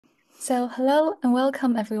Hello and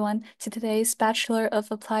welcome everyone to today's Bachelor of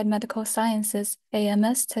Applied Medical Sciences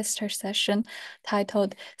AMS tester session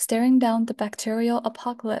titled Staring Down the Bacterial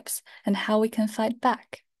Apocalypse and How We Can Fight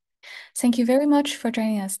Back. Thank you very much for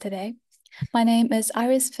joining us today. My name is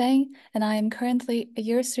Iris Fang, and I am currently a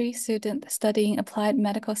Year 3 student studying Applied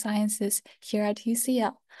Medical Sciences here at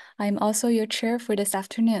UCL. I am also your chair for this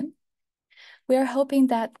afternoon. We are hoping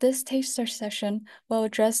that this taster session will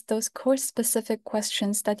address those course-specific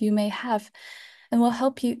questions that you may have and will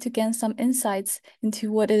help you to gain some insights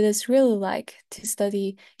into what it is really like to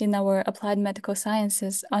study in our Applied Medical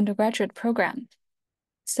Sciences undergraduate program.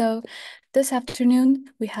 So this afternoon,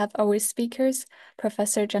 we have our speakers,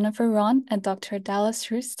 Professor Jennifer Ron and Dr. Dallas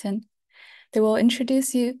Houston. They will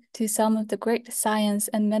introduce you to some of the great science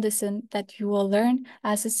and medicine that you will learn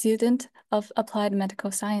as a student of Applied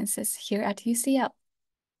Medical Sciences here at UCL.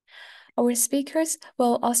 Our speakers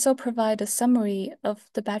will also provide a summary of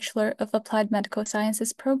the Bachelor of Applied Medical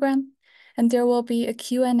Sciences program, and there will be a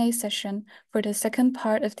Q&A session for the second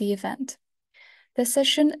part of the event. This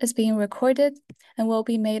session is being recorded and will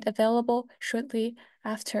be made available shortly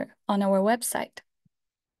after on our website.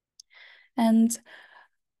 And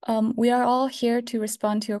we are all here to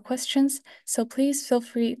respond to your questions, so please feel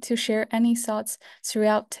free to share any thoughts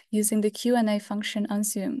throughout using the Q&A function on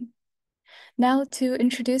Zoom. Now, to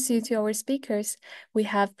introduce you to our speakers, we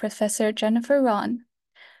have Professor Jennifer Ron.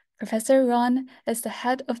 Professor Ron is the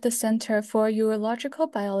head of the Center for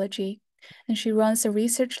Urological Biology, and she runs a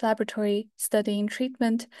research laboratory studying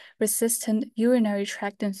treatment-resistant urinary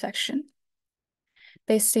tract infection.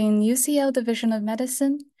 Based in UCL Division of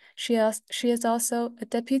Medicine, she is also a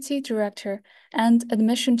deputy director and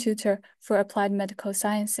admission tutor for Applied Medical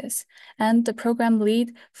Sciences and the program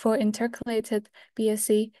lead for intercalated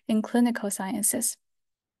BSc in Clinical Sciences.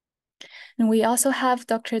 And we also have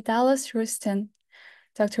Dr. Dallas Houston.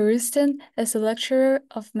 Dr. Houston is a lecturer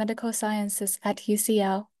of medical sciences at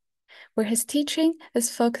UCL, where his teaching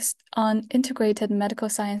is focused on integrated medical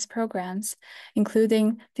science programs,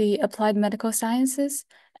 including the Applied Medical Sciences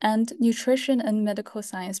and Nutrition and Medical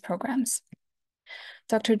Science programs.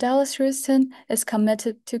 Dr. Dallas Houston is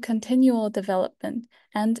committed to continual development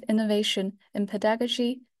and innovation in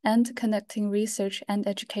pedagogy and connecting research and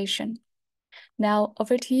education. Now,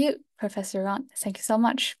 over to you, Professor Ron. Thank you so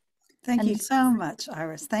much. Thank you so much,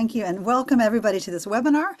 Iris. Thank you, and welcome everybody to this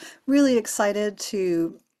webinar. Really excited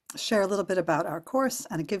to share a little bit about our course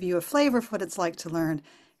and give you a flavor of what it's like to learn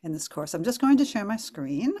in this course. I'm just going to share my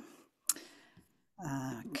screen.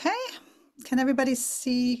 Okay, can everybody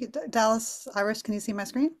see? Dallas, Iris, can you see my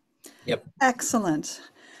screen? Yep. Excellent.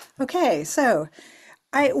 Okay, so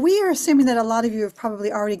we are assuming that a lot of you have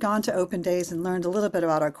probably already gone to open days and learned a little bit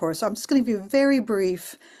about our course. So I'm just going to be very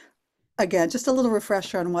brief. Again, just a little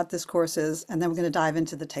refresher on what this course is, and then we're going to dive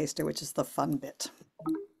into the taster, which is the fun bit.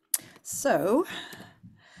 So,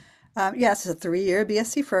 yes, it's a 3-year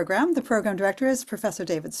BSc program. The program director is Professor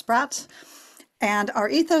David Spratt, and our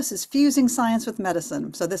ethos is fusing science with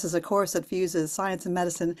medicine. So this is a course that fuses science and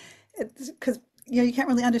medicine, because you can't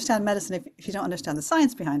really understand medicine if you don't understand the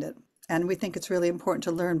science behind it. And we think it's really important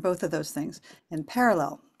to learn both of those things in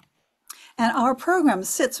parallel. And our program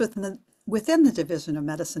sits within the Division of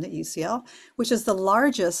Medicine at UCL, which is the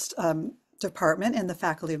largest department in the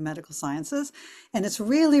Faculty of Medical Sciences. And it's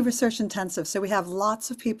really research intensive. So we have lots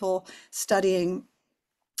of people studying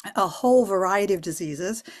a whole variety of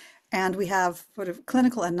diseases. And we have sort of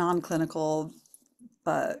clinical and non-clinical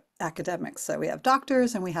academics. So we have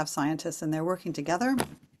doctors and we have scientists, and they're working together.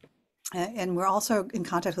 And we're also in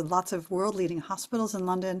contact with lots of world-leading hospitals in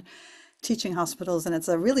London, teaching hospitals, and it's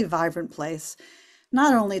a really vibrant place,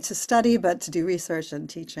 not only to study, but to do research and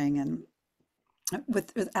teaching, and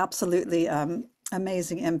with absolutely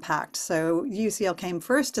amazing impact. So UCL came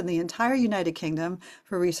first in the entire United Kingdom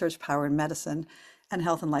for research power in medicine and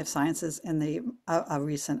health and life sciences in the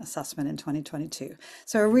recent assessment in 2022.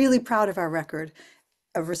 So we're really proud of our record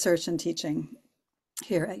of research and teaching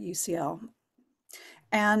here at UCL.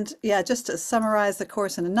 And yeah, just to summarize the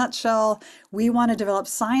course in a nutshell, we want to develop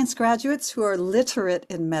science graduates who are literate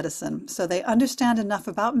in medicine. So they understand enough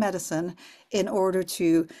about medicine in order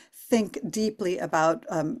to think deeply about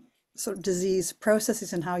sort of disease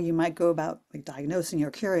processes and how you might go about diagnosing or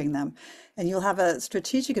curing them. And you'll have a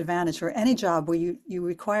strategic advantage for any job where you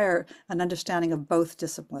require an understanding of both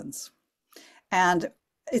disciplines. And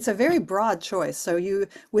it's a very broad choice. So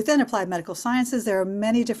within applied medical sciences, there are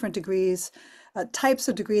many different degrees, types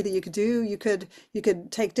of degree that you could do. You could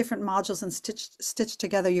take different modules and stitch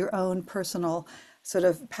together your own personal sort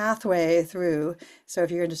of pathway through. So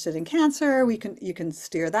if you're interested in cancer, you can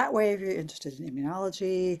steer that way. If you're interested in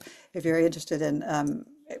immunology, if you're interested in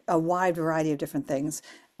a wide variety of different things.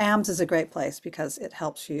 AMS is a great place because it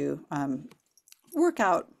helps you work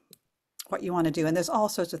out what you want to do. And there's all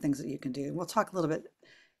sorts of things that you can do. We'll talk a little bit,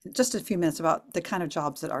 just a few minutes, about the kind of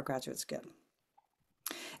jobs that our graduates get.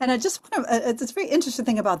 And I just want to, it's a very interesting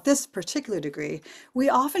thing about this particular degree. We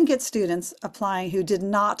often get students applying who did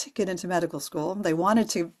not get into medical school. They wanted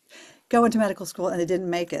to go into medical school and they didn't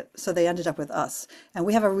make it, so they ended up with us. And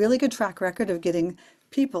we have a really good track record of getting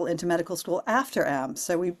people into medical school after AMS.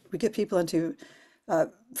 So we get people into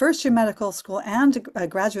first year medical school and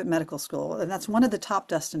graduate medical school, and that's one of the top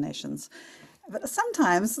destinations. But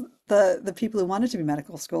sometimes the people who wanted to be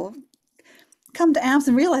medical school come to AMS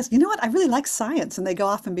and realize, you know what, I really like science, and they go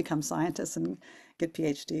off and become scientists and get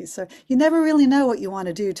PhDs. So you never really know what you want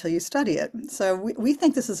to do till you study it. So we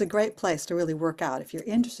think this is a great place to really work out. If you're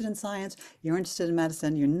interested in science, you're interested in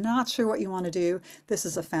medicine, you're not sure what you want to do, this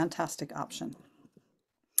is a fantastic option.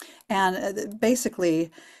 And basically,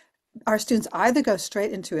 our students either go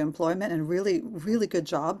straight into employment and really, really good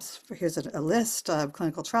jobs. Here's a list of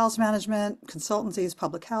clinical trials management, consultancies,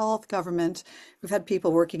 public health, government. We've had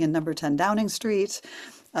people working in number 10 Downing Street,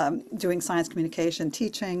 doing science communication,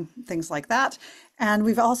 teaching, things like that. And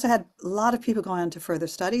we've also had a lot of people going on to further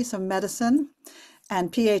study. So medicine and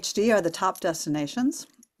PhD are the top destinations.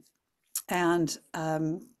 And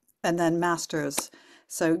then masters.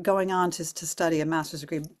 So going on to study a master's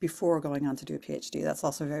degree before going on to do a PhD, that's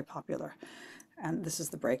also very popular. And this is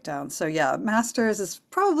the breakdown. So yeah, master's is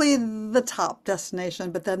probably the top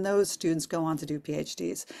destination, but then those students go on to do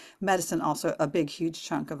PhDs. Medicine also a big, huge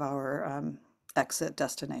chunk of our exit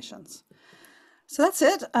destinations. So that's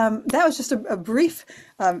it. That was just a brief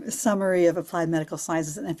summary of applied medical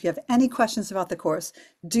sciences. And if you have any questions about the course,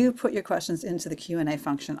 do put your questions into the Q&A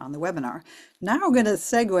function on the webinar. Now we're going to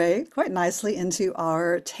segue quite nicely into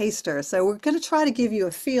our taster. So we're going to try to give you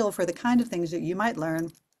a feel for the kind of things that you might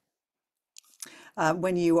learn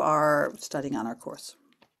when you are studying on our course.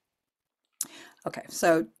 Okay,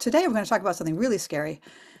 so today we're going to talk about something really scary,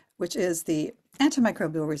 which is the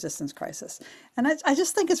antimicrobial resistance crisis. And I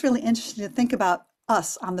just think it's really interesting to think about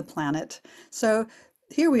us on the planet. So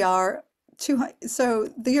here we are, so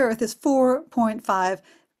the Earth is 4.5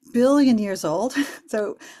 billion years old,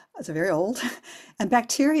 so it's very old, and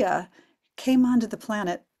bacteria came onto the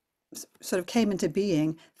planet, sort of came into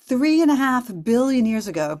being 3.5 billion years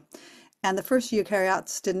ago, and the first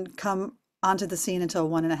eukaryotes didn't come onto the scene until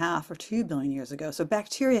 1.5 or 2 billion years ago. So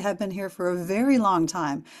bacteria have been here for a very long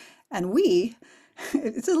time. And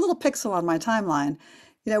it's a little pixel on my timeline.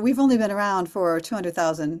 You know, we've only been around for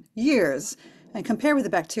 200,000 years. And compared with the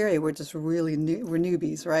bacteria, we're just really new, we're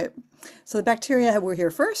newbies, right? So the bacteria were here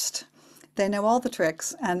first. They know all the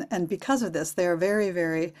tricks. And because of this, they're very,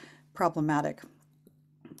 very problematic.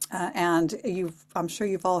 And I'm sure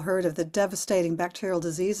you've all heard of the devastating bacterial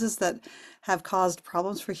diseases that have caused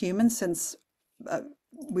problems for humans since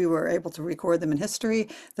we were able to record them in history.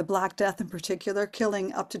 The Black Death in particular,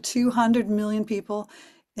 killing up to 200 million people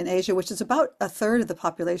in Asia, which is about a third of the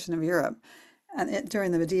population of Europe, and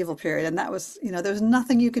during the medieval period. And that was, you know, there was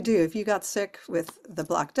nothing you could do. If you got sick with the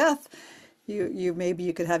Black Death, maybe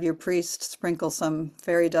you could have your priest sprinkle some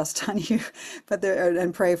fairy dust on you,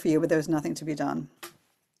 and pray for you, but there's nothing to be done.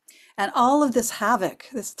 And all of this havoc,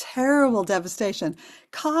 this terrible devastation,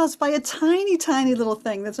 caused by a tiny, tiny little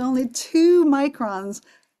thing that's only 2 microns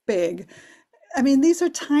big. I mean, these are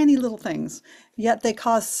tiny little things, yet they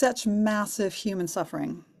cause such massive human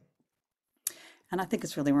suffering. And I think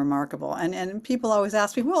it's really remarkable. And people always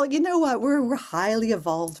ask me, well, you know what? We're highly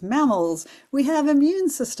evolved mammals. We have immune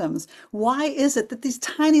systems. Why is it that these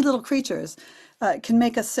tiny little creatures can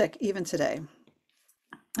make us sick even today?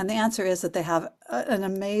 And the answer is that they have an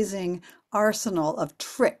amazing arsenal of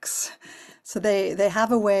tricks. So they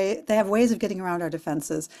have ways of getting around our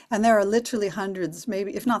defenses. And there are literally hundreds,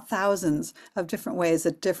 maybe if not thousands, of different ways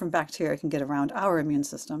that different bacteria can get around our immune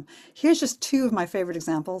system. Here's just 2 of my favorite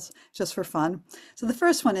examples, just for fun. So the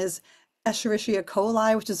first one is Escherichia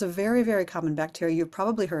coli, which is a very, very common bacteria. You've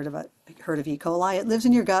probably heard of E. coli. It lives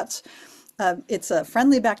in your guts. It's a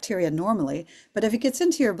friendly bacteria normally, but if it gets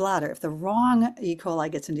into your bladder, if the wrong E. coli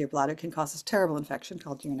gets into your bladder, it can cause this terrible infection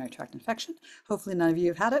called urinary tract infection. Hopefully none of you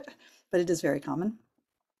have had it, but it is very common.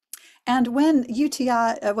 And when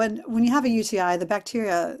when you have a UTI, the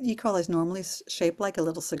bacteria, E. coli is normally shaped like a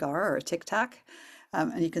little cigar or a Tic Tac,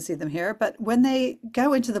 and you can see them here. But when they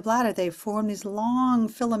go into the bladder, they form these long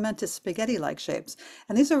filamentous spaghetti-like shapes.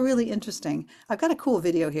 And these are really interesting. I've got a cool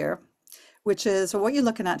video here, which is what you're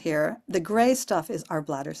looking at here. The gray stuff is our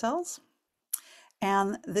bladder cells.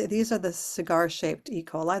 And these are the cigar-shaped E.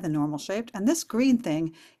 coli, the normal shaped. And this green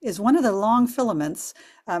thing is one of the long filaments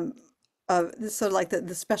this is sort of like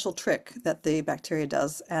the special trick that the bacteria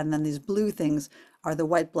does. And then these blue things are the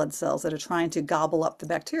white blood cells that are trying to gobble up the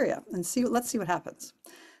bacteria. And let's see what happens.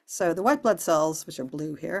 So the white blood cells, which are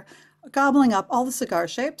blue here, are gobbling up all the cigar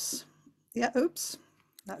shapes. Yeah, oops,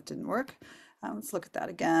 that didn't work. Let's look at that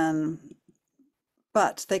again.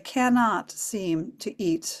 But they cannot seem to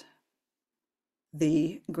eat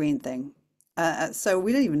the green thing. So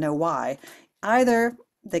we don't even know why. Either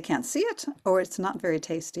they can't see it or it's not very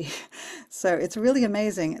tasty. So it's really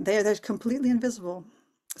amazing. They're completely invisible.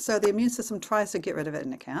 So the immune system tries to get rid of it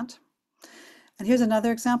and it can't. And here's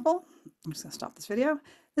another example. I'm just going to stop this video.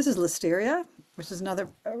 This is listeria, which is another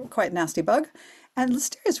quite nasty bug. And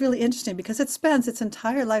listeria is really interesting because it spends its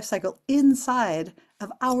entire life cycle inside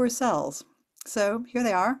of our cells. So here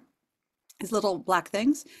they are, these little black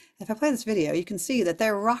things. If I play this video, you can see that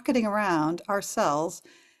they're rocketing around our cells.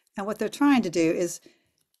 And what they're trying to do is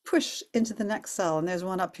push into the next cell. And there's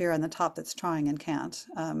one up here on the top that's trying and can't.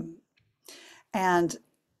 And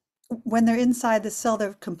when they're inside the cell,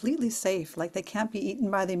 they're completely safe. Like they can't be eaten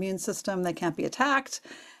by the immune system. They can't be attacked.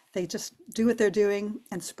 They just do what they're doing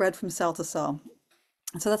and spread from cell to cell.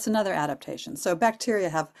 So that's another adaptation. So bacteria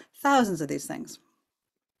have thousands of these things.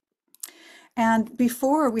 And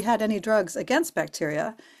before we had any drugs against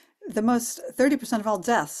bacteria, the most 30% of all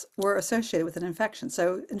deaths were associated with an infection.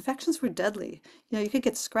 So infections were deadly. You know, you could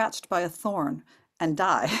get scratched by a thorn and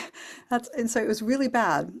die. And so it was really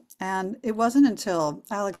bad. And it wasn't until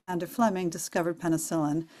Alexander Fleming discovered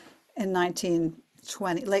penicillin in late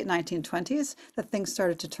 1920s that things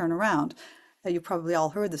started to turn around. You probably all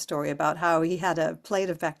heard the story about how he had a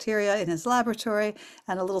plate of bacteria in his laboratory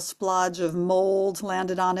and a little splodge of mold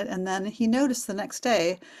landed on it. And then he noticed the next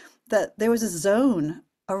day that there was a zone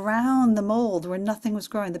around the mold where nothing was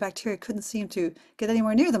growing. The bacteria couldn't seem to get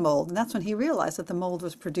anywhere near the mold. And that's when he realized that the mold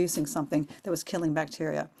was producing something that was killing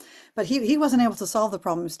bacteria. But he wasn't able to solve the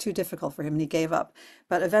problem. It was too difficult for him and he gave up.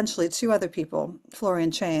 But eventually two other people,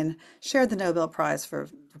 Florian Chain, shared the Nobel Prize for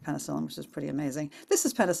penicillin, which is pretty amazing. This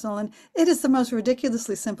is penicillin. It is the most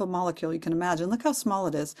ridiculously simple molecule you can imagine. Look how small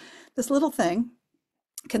it is. This little thing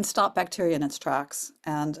can stop bacteria in its tracks.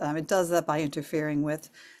 And it does that by interfering with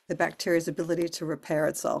the bacteria's ability to repair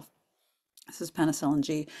itself. This is penicillin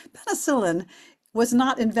G. Penicillin was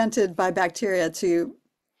not invented by bacteria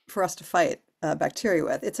for us to fight bacteria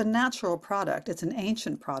with. It's a natural product. It's an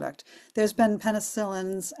ancient product. There's been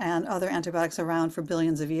penicillins and other antibiotics around for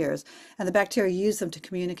billions of years, and the bacteria use them to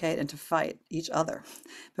communicate and to fight each other.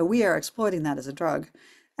 But we are exploiting that as a drug.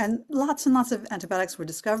 And lots of antibiotics were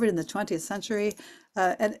discovered in the 20th century.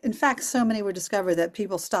 And in fact, so many were discovered that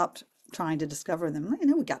people stopped trying to discover them. You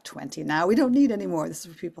know, we got 20 now. We don't need any more. This is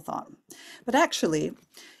what people thought. But actually,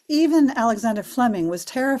 even Alexander Fleming was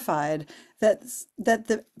terrified that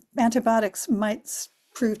the antibiotics might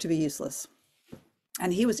prove to be useless.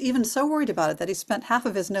 And he was even so worried about it that he spent half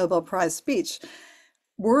of his Nobel Prize speech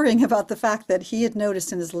worrying about the fact that he had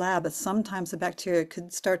noticed in his lab that sometimes the bacteria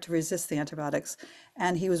could start to resist the antibiotics.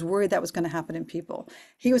 And he was worried that was going to happen in people.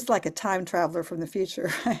 He was like a time traveler from the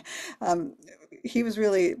future. He was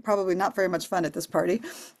really probably not very much fun at this party.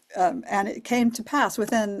 And it came to pass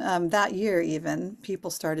within that year even,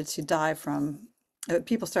 people started to die from,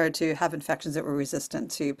 people started to have infections that were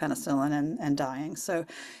resistant to penicillin and dying. So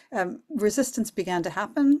resistance began to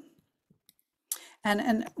happen.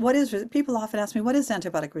 And what is, people often ask me, what is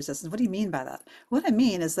antibiotic resistance? What do you mean by that? What I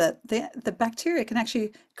mean is that the bacteria can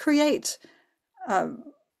actually create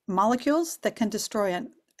molecules that can destroy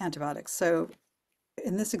antibiotics. So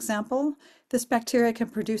in this example, this bacteria can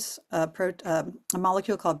produce a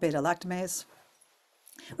molecule called beta-lactamase,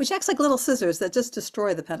 which acts like little scissors that just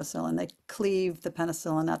destroy the penicillin. They cleave the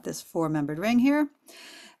penicillin at this four-membered ring here,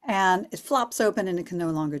 and it flops open and it can no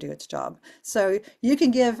longer do its job. So you can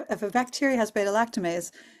give, if a bacteria has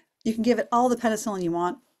beta-lactamase, you can give it all the penicillin you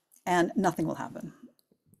want and nothing will happen.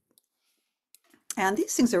 And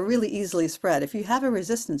these things are really easily spread. If you have a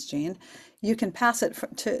resistance gene, you can pass it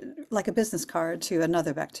to, like a business card, to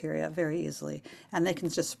another bacteria very easily, and they can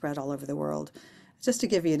just spread all over the world. Just to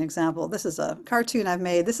give you an example, this is a cartoon I've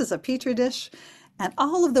made. This is a petri dish, and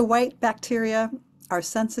all of the white bacteria are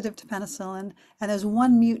sensitive to penicillin, and there's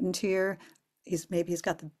one mutant here. Maybe he's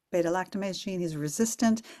got the beta-lactamase gene, he's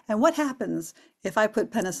resistant. And what happens if I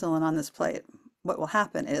put penicillin on this plate? What will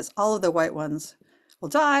happen is all of the white ones will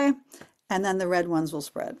die, and then the red ones will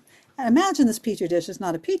spread. And imagine this petri dish is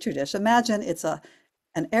not a petri dish. Imagine it's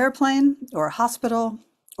an airplane or a hospital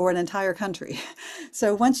or an entire country.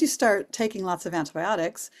 So once you start taking lots of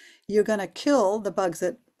antibiotics, you're going to kill the bugs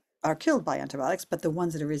that are killed by antibiotics, but the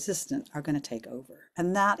ones that are resistant are going to take over.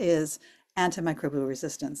 And that is antimicrobial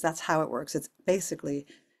resistance. That's how it works. It's basically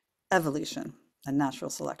evolution and natural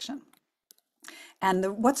selection.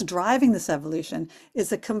 And what's driving this evolution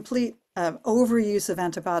is a complete overuse of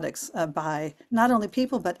antibiotics by not only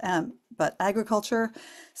people, but agriculture.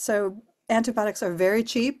 So antibiotics are very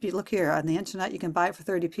cheap. You look here on the internet, you can buy it for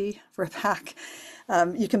 30p for a pack.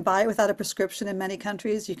 You can buy it without a prescription in many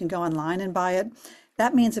countries. You can go online and buy it.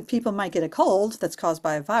 That means that people might get a cold that's caused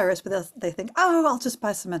by a virus, but they think, oh, I'll just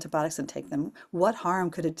buy some antibiotics and take them. What harm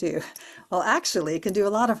could it do? Well, actually, it can do a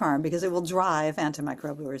lot of harm because it will drive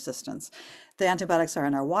antimicrobial resistance. The antibiotics are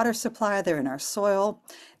in our water supply, they're in our soil,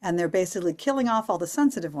 and they're basically killing off all the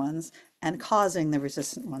sensitive ones and causing the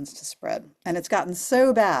resistant ones to spread. And it's gotten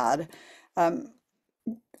so bad. I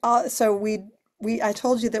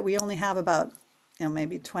told you that we only have about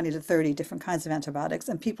maybe 20 to 30 different kinds of antibiotics,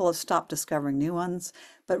 and people have stopped discovering new ones,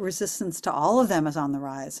 but resistance to all of them is on the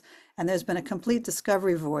rise. And there's been a complete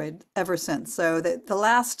discovery void ever since. So the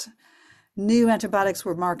last new antibiotics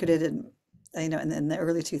were marketed in the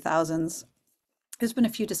early 2000s. There's been a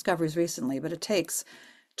few discoveries recently, but it takes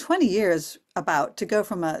 20 years about to go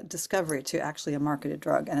from a discovery to actually a marketed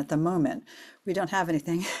drug. And at the moment, we don't have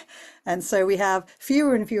anything. And so we have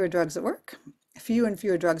fewer and fewer drugs that work, fewer and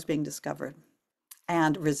fewer drugs being discovered,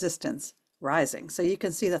 and resistance rising. So you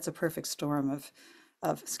can see that's a perfect storm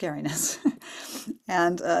of scariness.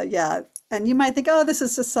 And and you might think, oh, this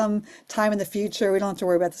is just some time in the future. We don't have to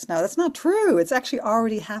worry about this now. That's not true. It's actually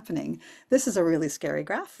already happening. This is a really scary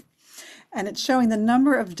graph. And it's showing the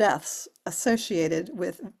number of deaths associated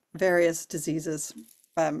with various diseases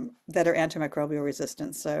that are antimicrobial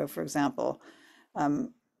resistant. So for example,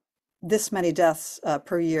 this many deaths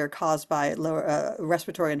per year caused by lower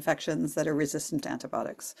respiratory infections that are resistant to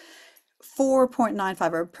antibiotics.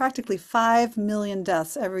 4.95, or practically 5 million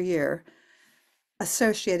deaths every year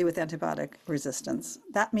associated with antibiotic resistance.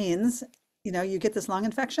 That means, you get this lung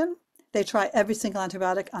infection, they try every single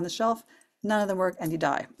antibiotic on the shelf, none of them work, and you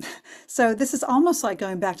die. So this is almost like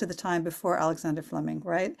going back to the time before Alexander Fleming,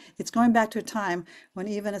 right? It's going back to a time when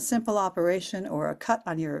even a simple operation or a cut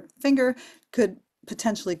on your finger could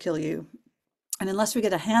potentially kill you. And unless we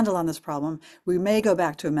get a handle on this problem, we may go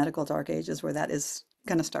back to a medical dark ages where that is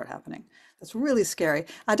going to start happening. That's really scary.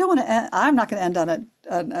 I'm not going to end on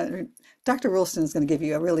a Dr. Rulston is going to give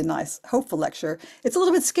you a really nice, hopeful lecture. It's a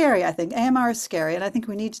little bit scary, I think. AMR is scary, and I think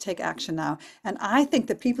we need to take action now. And I think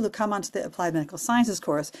that people who come onto the Applied Medical Sciences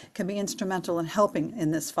course can be instrumental in helping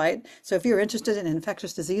in this fight. So if you're interested in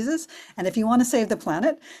infectious diseases, and if you want to save the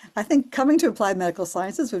planet, I think coming to Applied Medical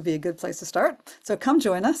Sciences would be a good place to start. So come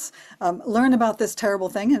join us, learn about this terrible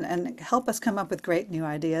thing, and help us come up with great new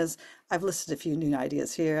ideas. I've listed a few new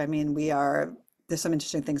ideas here. I mean, there's some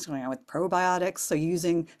interesting things going on with probiotics. So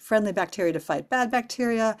using friendly bacteria to fight bad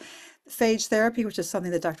bacteria, phage therapy, which is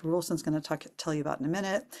something that Dr. Rulston's going to tell you about in a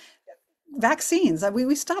minute. Vaccines.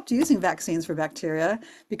 We stopped using vaccines for bacteria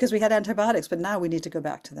because we had antibiotics, but now we need to go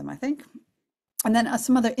back to them, I think. And then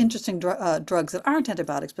some other interesting drugs that aren't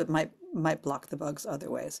antibiotics, but might block the bugs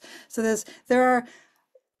other ways. So there are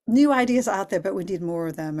new ideas out there, but we need more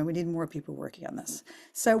of them, and we need more people working on this.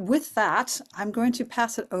 So with that, I'm going to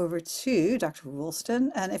pass it over to Dr. Rulston.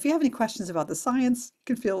 And if you have any questions about the science,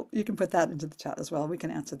 you can put that into the chat as well. We can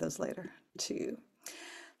answer those later too.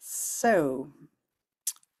 So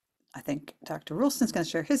I think Dr. Rulston's going to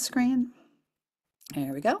share his screen.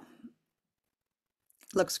 Here we go.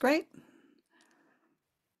 Looks great.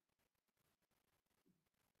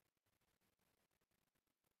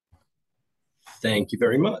 Thank you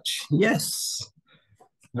very much. Yes,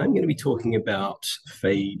 I'm going to be talking about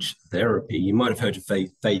phage therapy. You might have heard of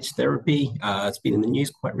phage therapy. It's been in the news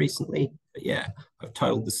quite recently. But yeah, I've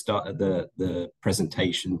titled the start of the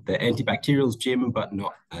presentation, "The Antibacterials, Jim, but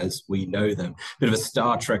Not as We Know Them." Bit of a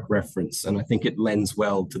Star Trek reference, and I think it lends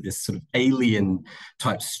well to this sort of alien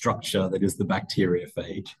type structure that is the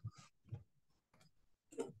bacteriophage.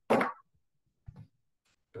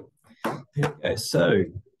 Okay, so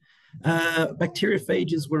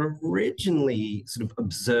bacteriophages were originally sort of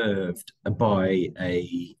observed by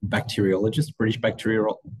a bacteriologist, British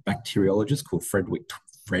bacteriologist called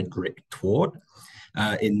Frederick Tward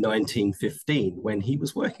in 1915 when he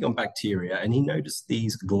was working on bacteria, and he noticed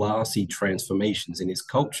these glassy transformations in his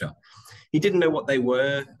culture. He didn't know what they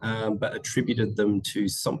were, but attributed them to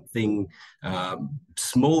something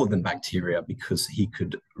smaller than bacteria because he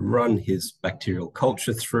could run his bacterial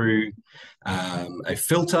culture through a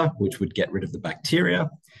filter, which would get rid of the bacteria.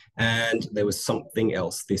 And there was something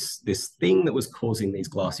else. This thing that was causing these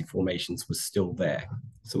glassy formations was still there.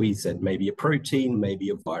 So he said maybe a protein, maybe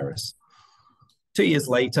a virus. 2 years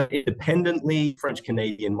later, independently,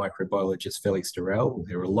 French-Canadian microbiologist Felix Durrell, we'll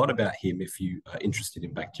hear a lot about him if you are interested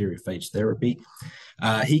in bacteriophage therapy,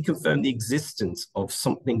 he confirmed the existence of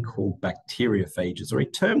something called bacteriophages, or he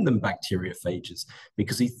termed them bacteriophages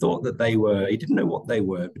because he thought that he didn't know what they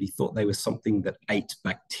were, but he thought they were something that ate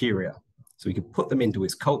bacteria. So he could put them into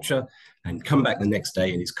his culture and come back the next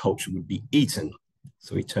day and his culture would be eaten.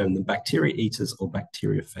 So he termed them bacteria eaters or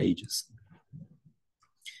bacteriophages.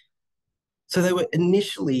 So they were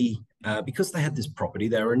initially, because they had this property,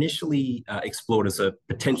 they were initially explored as a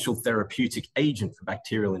potential therapeutic agent for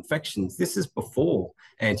bacterial infections. This is before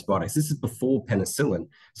antibiotics. This is before penicillin.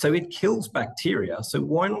 So it kills bacteria. So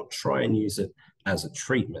why not try and use it as a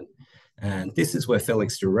treatment? And this is where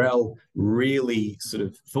Felix Durrell really sort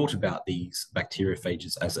of thought about these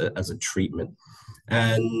bacteriophages as a treatment.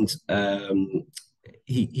 And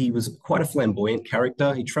he was quite a flamboyant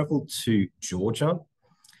character. He traveled to Georgia,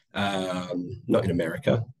 not in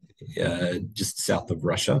America, just south of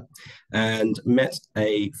Russia, and met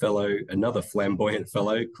another flamboyant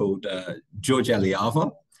fellow called George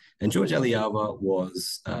Eliava. And George Eliava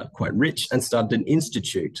was quite rich and started an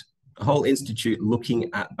institute, a whole institute looking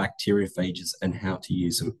at bacteriophages and how to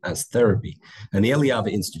use them as therapy. And the Eliava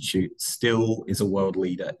Institute still is a world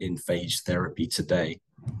leader in phage therapy today.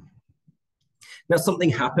 Now, something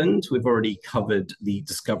happened. We've already covered the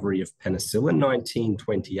discovery of penicillin,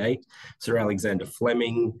 1928. Sir Alexander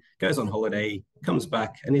Fleming goes on holiday, comes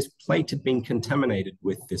back, and his plate had been contaminated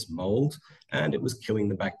with this mold, and it was killing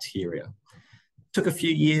the bacteria. Took a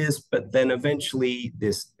few years, but then eventually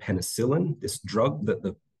this penicillin, this drug that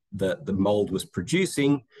the mold was produced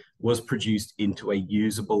into a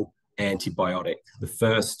usable antibiotic, the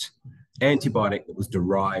first antibiotic that was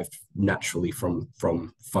derived naturally from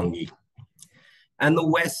fungi. And the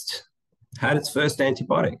West had its first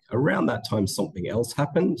antibiotic. Around that time, something else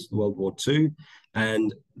happened, World War II,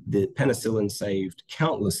 and the penicillin saved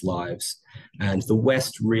countless lives. And the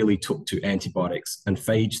West really took to antibiotics, and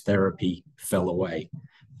phage therapy fell away.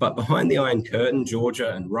 But behind the Iron Curtain,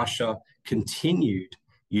 Georgia and Russia continued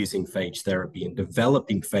using phage therapy and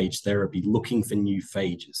developing phage therapy, looking for new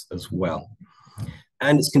phages as well.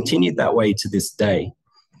 And it's continued that way to this day.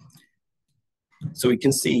 So we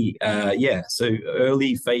can see, so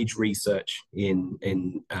early phage research in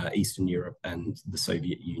Eastern Europe and the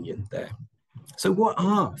Soviet Union there. So what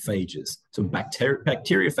are phages? So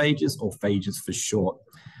bacteriophages, or phages for short.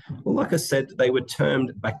 Well, like I said, they were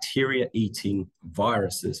termed bacteria-eating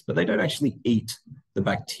viruses, but they don't actually eat the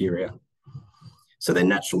bacteria. So they're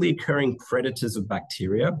naturally occurring predators of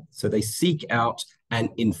bacteria. So they seek out and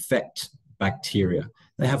infect bacteria.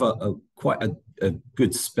 They have quite a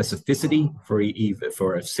good specificity for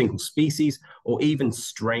a single species, or even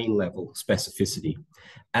strain level specificity.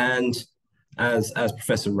 And as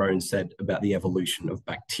Professor Rohn said about the evolution of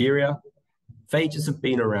bacteria, phages have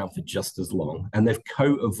been around for just as long, and they've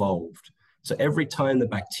co-evolved. So every time the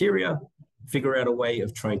bacteria figure out a way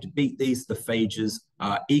of trying to beat these, the phages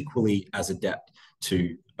are equally as adept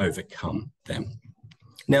to overcome them.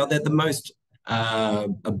 Now, they're the most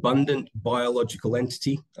abundant biological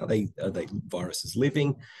entity. Are they viruses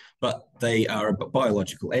living? But they are a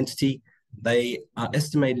biological entity. They are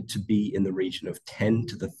estimated to be in the region of 10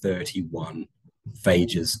 to the 31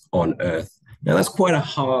 phages on Earth. Now, that's quite a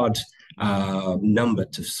hard number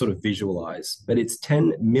to sort of visualize, but it's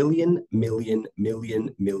 10 million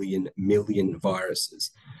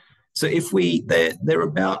viruses. So if they're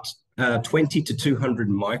about 20 to 200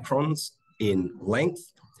 microns in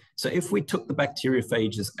length. So if we took the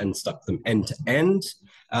bacteriophages and stuck them end to end,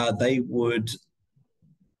 they would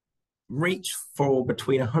reach for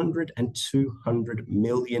between 100 and 200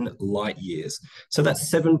 million light years. So that's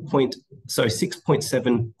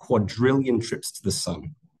 6.7 quadrillion trips to the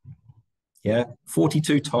sun. Yeah,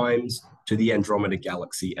 42 times to the Andromeda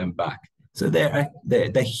galaxy and back. So they're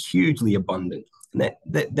hugely abundant. And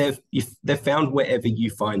they're found wherever you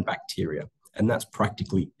find bacteria, and that's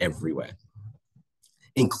practically everywhere,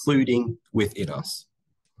 including within us.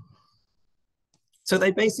 So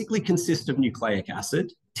they basically consist of nucleic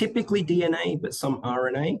acid, typically DNA, but some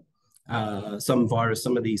RNA. Some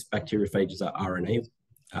of these bacteriophages are RNA,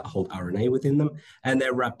 hold RNA within them, and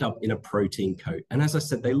they're wrapped up in a protein coat. And as I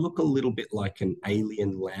said, they look a little bit like an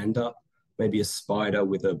alien lander, maybe a spider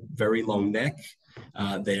with a very long neck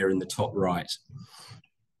there in the top right.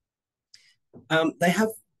 They have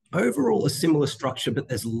overall a similar structure, but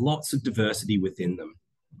there's lots of diversity within them.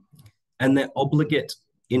 And they're obligate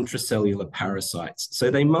intracellular parasites. So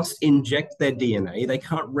they must inject their DNA. They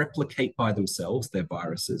can't replicate by themselves, their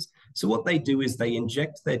viruses. So what they do is they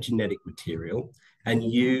inject their genetic material and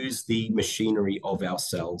use the machinery of our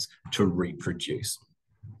cells to reproduce.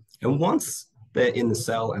 And once they're in the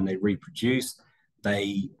cell and they reproduce,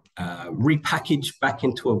 they repackage back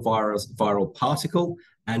into a viral particle,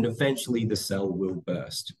 and eventually the cell will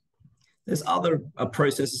burst. There's other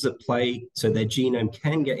processes at play, so their genome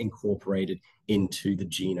can get incorporated into the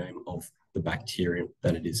genome of the bacterium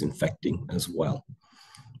that it is infecting as well.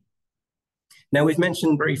 Now, we've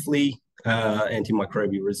mentioned briefly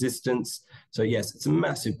antimicrobial resistance. So yes, it's a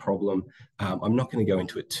massive problem. I'm not going to go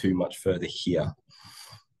into it too much further here.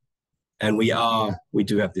 And we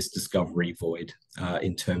do have this discovery void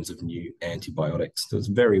in terms of new antibiotics. So it's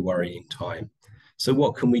a very worrying time. So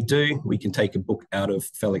what can we do? We can take a book out of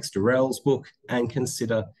Felix Durrell's book and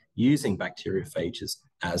consider using bacteriophages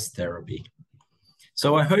as therapy.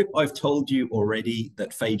 So I hope I've told you already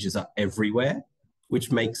that phages are everywhere,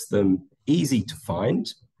 which makes them easy to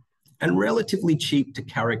find and relatively cheap to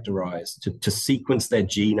characterize, to sequence their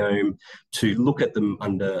genome, to look at them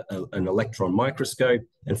under an electron microscope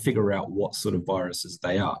and figure out what sort of viruses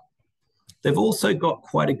they are. They've also got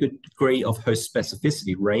quite a good degree of host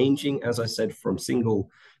specificity, ranging, as I said, from single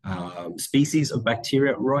species of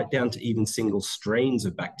bacteria right down to even single strains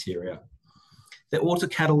of bacteria. They're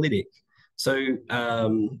autocatalytic. So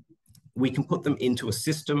we can put them into a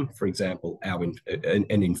system, for example, an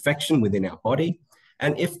infection within our body.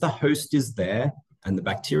 And if the host is there and the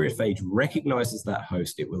bacteriophage recognizes that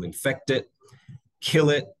host, it will infect it, kill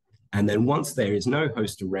it. And then once there is no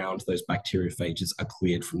host around, those bacteriophages are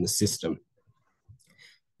cleared from the system.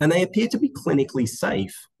 And they appear to be clinically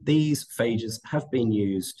safe. These phages have been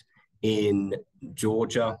used in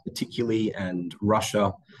Georgia, particularly, and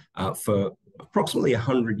Russia for approximately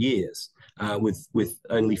 100 years, with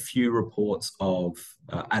only few reports of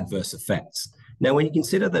adverse effects. Now, when you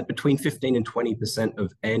consider that between 15 and 20%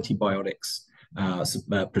 of antibiotics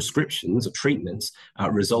prescriptions or treatments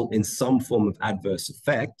result in some form of adverse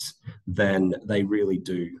effect, then they really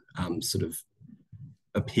do sort of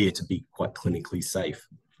appear to be quite clinically safe.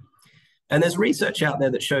 And there's research out there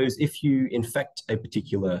that shows if you infect a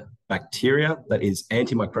particular bacteria that is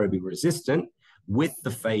antimicrobial resistant with the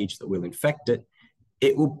phage that will infect it,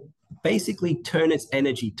 it will basically turn its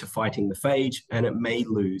energy to fighting the phage, and it may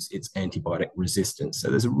lose its antibiotic resistance. So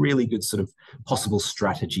there's a really good sort of possible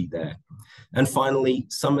strategy there. And finally,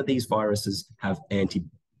 some of these viruses have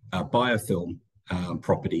biofilm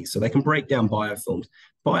properties, so they can break down biofilms.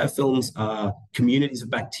 Biofilms are communities of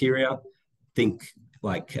bacteria, think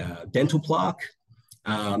like dental plaque,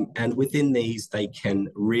 and within these, they can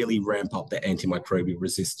really ramp up their antimicrobial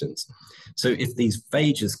resistance. So if these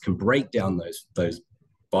phages can break down those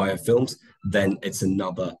biofilms, then it's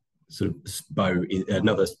another sort of bow,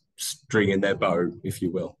 another string in their bow, if you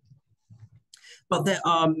will. But there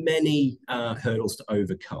are many hurdles to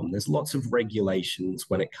overcome. There's lots of regulations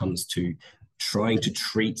when it comes to trying to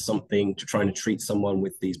treat someone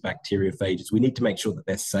with these bacteriophages. We need to make sure that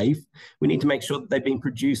they're safe. We need to make sure that they're being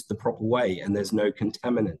produced the proper way and there's no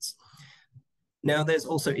contaminants. Now, there's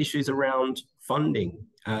also issues around funding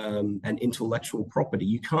and intellectual property.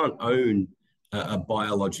 You can't own a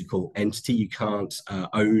biological entity. You can't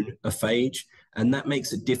own a phage, and that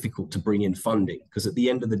makes it difficult to bring in funding because at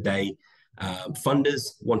the end of the day,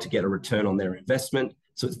 funders want to get a return on their investment,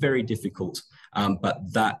 so it's very difficult. But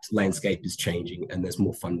that landscape is changing and there's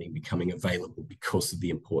more funding becoming available because of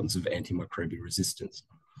the importance of antimicrobial resistance.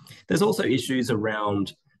 There's also issues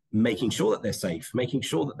around making sure that they're safe, making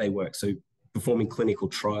sure that they work, so performing clinical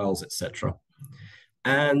trials, etc.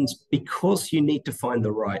 And because you need to find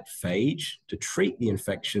the right phage to treat the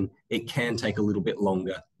infection, it can take a little bit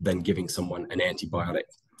longer than giving someone an antibiotic.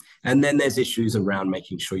 And then there's issues around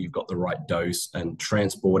making sure you've got the right dose and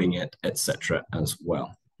transporting it, etc. as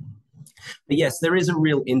well. But yes, there is a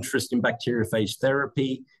real interest in bacteriophage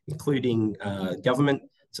therapy, including government.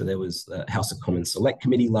 So there was the House of Commons Select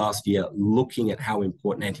Committee last year looking at how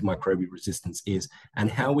important antimicrobial resistance is and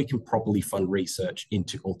how we can properly fund research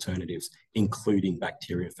into alternatives, including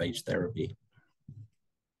bacteriophage therapy.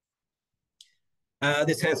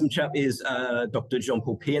 This handsome chap is Dr.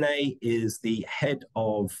 Jean-Paul Pianet, is the head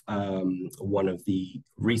of one of the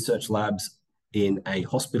research labs in a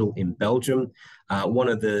hospital in Belgium, one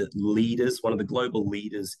of the global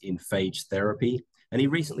leaders in phage therapy. And he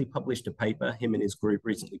recently published a paper, him and his group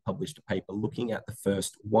recently published a paper looking at the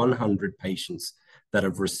first 100 patients that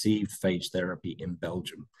have received phage therapy in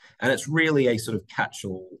Belgium. And it's really a sort of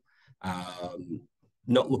catch-all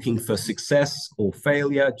not looking for success or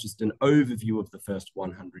failure, just an overview of the first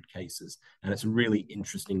 100 cases. And it's a really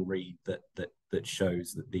interesting read that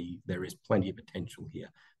shows that there is plenty of potential here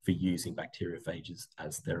for using bacteriophages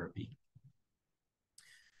as therapy.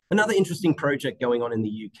 Another interesting project going on in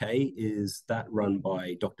the UK is that run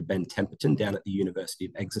by Dr. Ben Temperton down at the University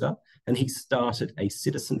of Exeter, and he started a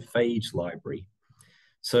citizen phage library.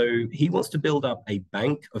 So he wants to build up a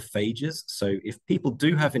bank of phages. So if people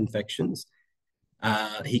do have infections,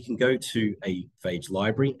 he can go to a phage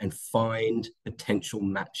library and find potential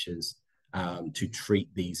matches to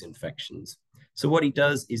treat these infections. So what he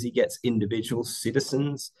does is he gets individual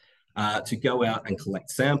citizens to go out and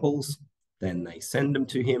collect samples. Then they send them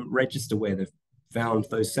to him, register where they've found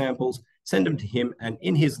those samples, send them to him, and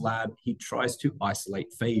in his lab, he tries to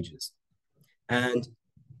isolate phages. And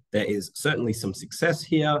there is certainly some success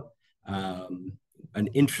here. An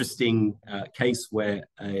interesting case where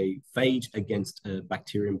a phage against a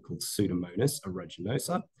bacterium called Pseudomonas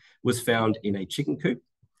aeruginosa was found in a chicken coop.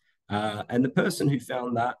 And the person who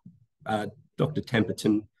found that, Dr.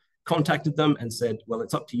 Temperton, contacted them and said, well,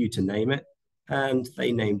 it's up to you to name it. And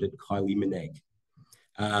they named it Kylie Minogue.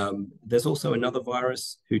 There's also another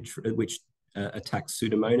virus which attacks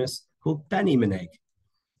Pseudomonas called Danny Minogue.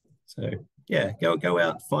 So yeah, go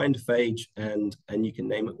out, find a phage, and you can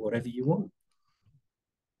name it whatever you want.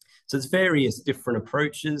 So there's various different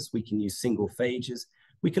approaches. We can use single phages.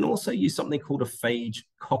 We can also use something called a phage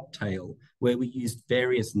cocktail, where we use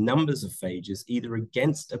various numbers of phages, either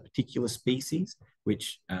against a particular species,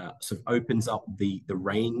 which sort of opens up the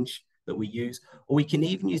range that we use, or we can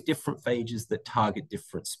even use different phages that target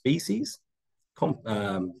different species,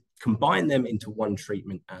 combine them into one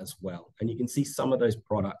treatment as well. And you can see some of those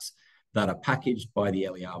products that are packaged by the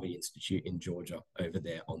Eliavi Institute in Georgia over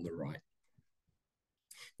there on the right.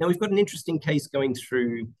 Now we've got an interesting case going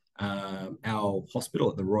through our hospital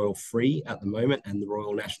at the Royal Free at the moment and the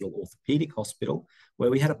Royal National Orthopaedic Hospital, where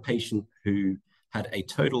we had a patient who had a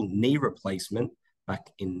total knee replacement back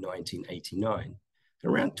in 1989.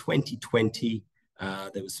 Around 2020,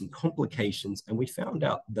 there was some complications, and we found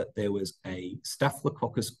out that there was a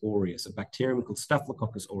Staphylococcus aureus, a bacterium called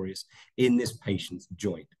Staphylococcus aureus, in this patient's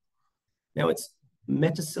joint. Now, it's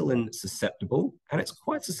methicillin susceptible, and it's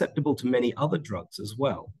quite susceptible to many other drugs as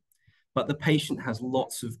well. But the patient has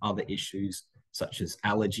lots of other issues, such as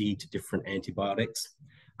allergy to different antibiotics,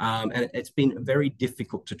 and it's been very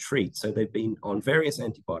difficult to treat. So they've been on various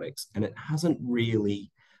antibiotics, and it hasn't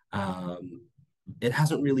really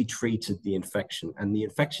treated the infection, and the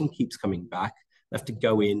infection keeps coming back. They have to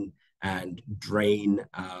go in and drain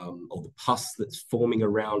all the pus that's forming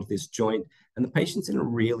around this joint, and the patient's in a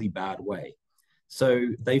really bad way. So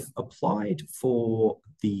they've applied for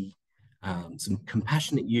the some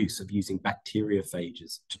compassionate use of using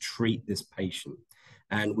bacteriophages to treat this patient,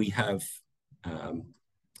 and we've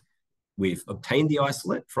obtained the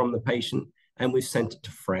isolate from the patient, and we've sent it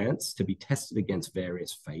to France to be tested against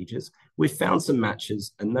various phages. We've found some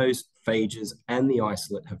matches, and those phages and the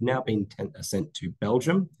isolate have now been sent to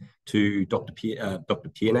Belgium, to Dr.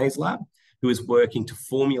 Piernet's lab, who is working to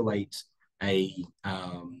formulate a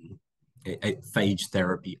phage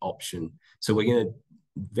therapy option. So we're going to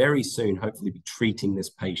very soon, hopefully, be treating this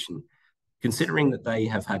patient. Considering that they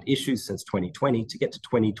have had issues since 2020, to get to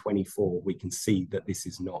 2024, we can see that this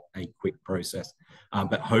is not a quick process,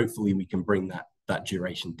 but hopefully we can bring that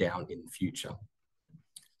duration down in the future.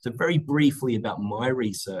 So very briefly about my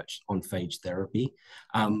research on phage therapy,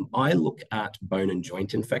 I look at bone and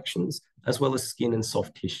joint infections, as well as skin and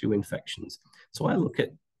soft tissue infections. So I look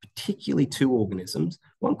at particularly two organisms,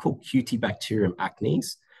 one called Cutibacterium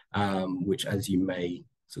acnes, which, as you may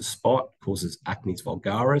spot, causes acnes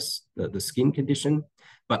vulgaris, the skin condition,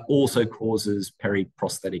 but also causes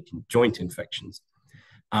periprosthetic joint infections.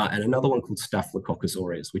 And another one called Staphylococcus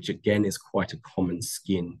aureus, which again is quite a common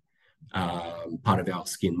skin, part of our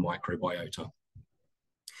skin microbiota.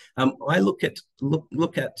 I look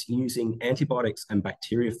at using antibiotics and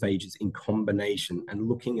bacteriophages in combination and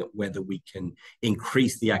looking at whether we can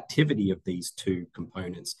increase the activity of these two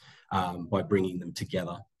components by bringing them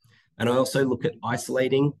together. And I also look at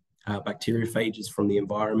isolating bacteriophages from the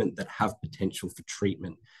environment that have potential for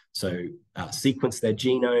treatment. So sequence their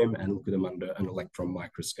genome and look at them under an electron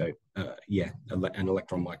microscope. An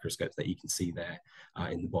electron microscope that you can see there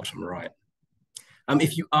in the bottom right.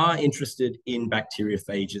 If you are interested in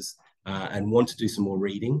bacteriophages and want to do some more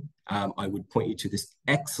reading, I would point you to this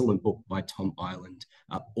excellent book by Tom Ireland,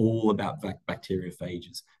 all about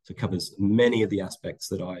bacteriophages. So it covers many of the aspects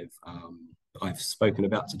that I've spoken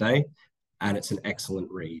about today, and it's an excellent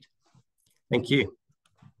read. Thank you.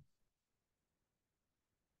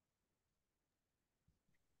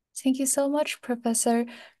 Thank you so much, Professor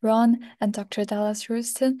Ron and Dr. Dallas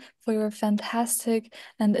Royston, for your fantastic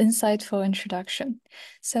and insightful introduction.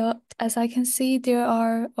 So, as I can see, there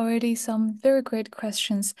are already some very great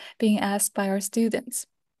questions being asked by our students.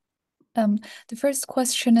 The first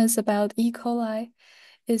question is about E. coli.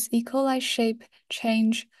 Is E. coli shape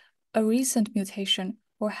change a recent mutation,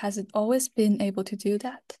 or has it always been able to do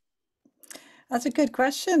that? That's a good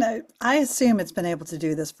question. I assume it's been able to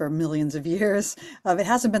do this for millions of years. It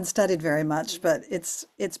hasn't been studied very much, but it's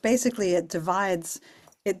basically it divides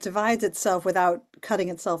itself without cutting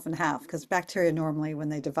itself in half. Because bacteria normally, when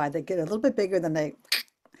they divide, they get a little bit bigger than they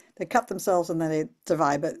cut themselves and then they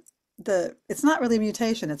divide. But it's not really a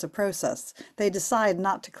mutation; it's a process. They decide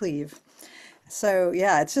not to cleave. So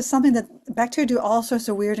yeah, it's just something that bacteria do all sorts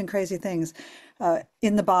of weird and crazy things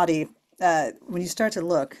in the body. When you start to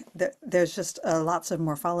look, there's just lots of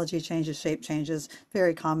morphology changes, shape changes,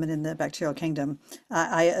 very common in the bacterial kingdom.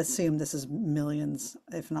 I assume this is millions,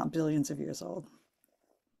 if not billions of years old.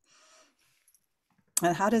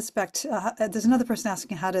 And how does there's another person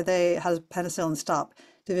asking how does penicillin stop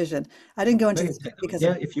division? I didn't go I into can this take that one. because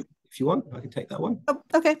Yeah, if you want, I can take that one. oh,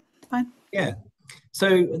 okay, fine. Yeah.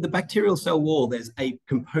 So the bacterial cell wall, there's a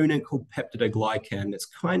component called peptidoglycan. It's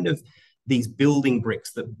kind of these building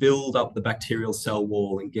bricks that build up the bacterial cell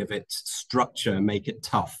wall and give it structure, make it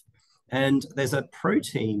tough. And there's a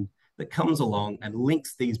protein that comes along and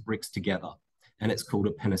links these bricks together. And it's called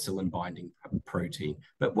a penicillin binding protein.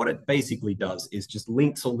 But what it basically does is just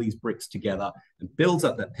links all these bricks together and builds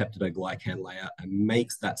up that peptidoglycan layer and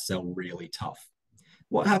makes that cell really tough.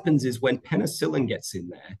 What happens is when penicillin gets in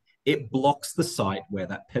there, it blocks the site where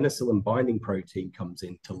that penicillin binding protein comes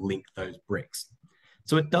in to link those bricks.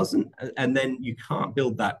 So it doesn't, and then you can't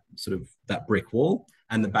build that sort of that brick wall,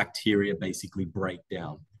 and the bacteria basically break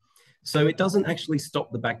down. So it doesn't actually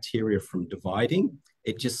stop the bacteria from dividing.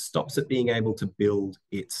 It just stops it being able to build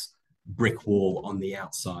its brick wall on the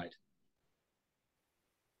outside.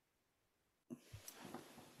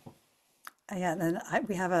 Yeah, and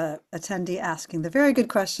we have a attendee asking the very good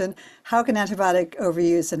question, how can antibiotic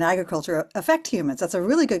overuse in agriculture affect humans? That's a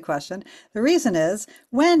really good question. The reason is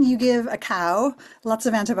when you give a cow lots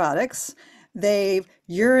of antibiotics, they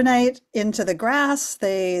urinate into the grass,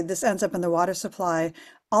 this ends up in the water supply.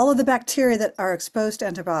 All of the bacteria that are exposed to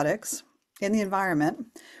antibiotics in the environment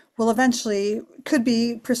will eventually could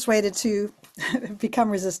be persuaded to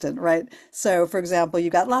become resistant, right? So, for example, you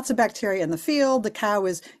got lots of bacteria in the field, the cow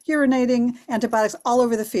is urinating antibiotics all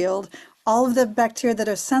over the field. All of the bacteria that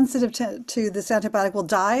are sensitive to this antibiotic will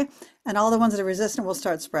die, and all the ones that are resistant will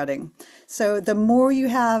start spreading. So, the more you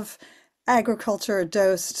have agriculture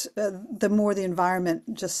dosed, the more the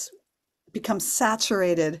environment just becomes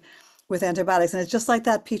saturated with antibiotics. And it's just like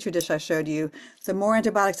that petri dish I showed you. The more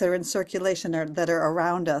antibiotics that are in circulation that are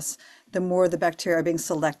around us, the more the bacteria are being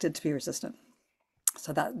selected to be resistant.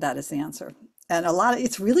 So that is the answer. And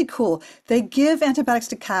it's really cool. They give antibiotics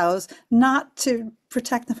to cows not to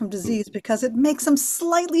protect them from disease because it makes them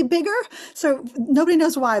slightly bigger. So nobody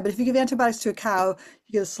knows why, but if you give antibiotics to a cow,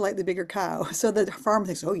 you get a slightly bigger cow. So the farmer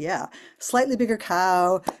thinks, oh yeah, slightly bigger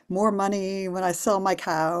cow, more money when I sell my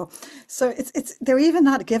cow. So they're even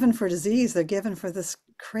not given for disease. They're given for this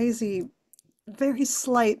crazy, very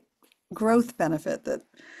slight growth benefit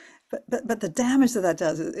but the damage that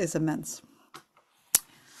does is immense.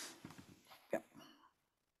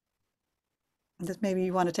 Just maybe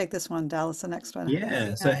you want to take this one, Dallas, the next one.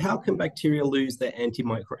 Yeah. So how can bacteria lose their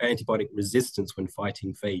antibiotic resistance when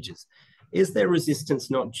fighting phages? Is their resistance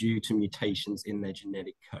not due to mutations in their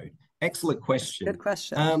genetic code? Excellent question. Good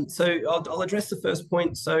question. So I'll address the first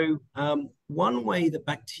point. So one way that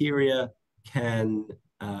bacteria can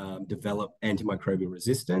develop antimicrobial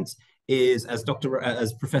resistance is, as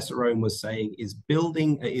Professor Rome was saying, is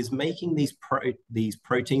making these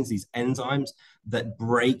proteins, these enzymes that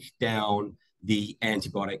break down the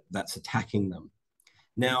antibiotic that's attacking them.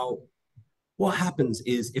 Now, what happens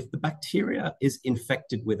is if the bacteria is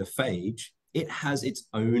infected with a phage, it has its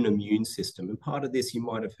own immune system. And part of this, you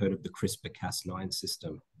might have heard of the CRISPR-Cas9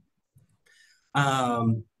 system.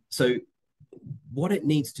 So what it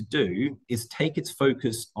needs to do is take its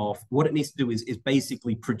focus off, what it needs to do is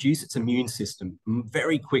basically produce its immune system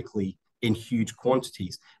very quickly in huge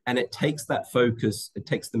quantities. And it takes that focus, it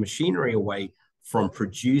takes the machinery away from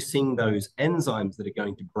producing those enzymes that are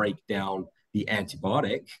going to break down the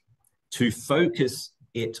antibiotic to focus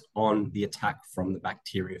it on the attack from the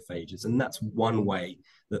bacteriophages. And that's one way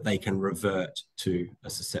that they can revert to a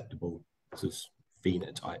susceptible sort of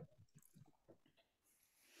phenotype.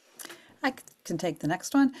 I can take the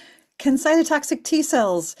next one. Can cytotoxic T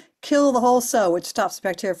cells kill the whole cell, which stops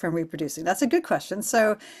bacteria from reproducing? That's a good question.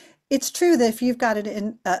 So It's true that if you've got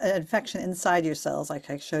an infection inside your cells, like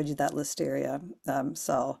I showed you that listeria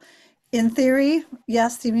cell, in theory,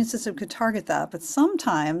 yes, the immune system could target that, but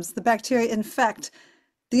sometimes the bacteria infect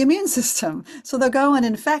the immune system. So they'll go and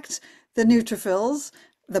infect the neutrophils,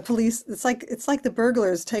 the police. It's like the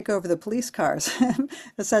burglars take over the police cars,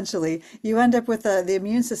 essentially. You end up with the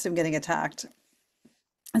immune system getting attacked.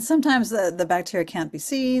 And sometimes the bacteria can't be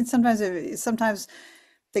seen. Sometimes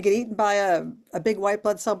they get eaten by a big white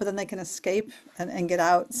blood cell, but then they can escape and get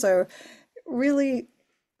out. So really,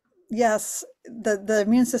 yes, the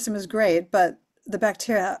immune system is great, but the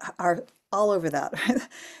bacteria are all over that.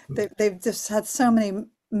 Right? They've just had so many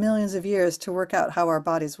millions of years to work out how our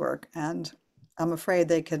bodies work, and I'm afraid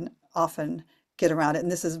they can often get around it.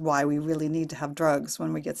 And this is why we really need to have drugs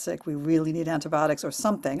when we get sick. We really need antibiotics or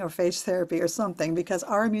something, or phage therapy or something, because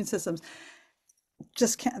our immune systems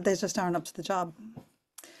just can't, they just aren't up to the job,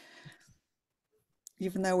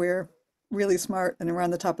 even though we're really smart and we're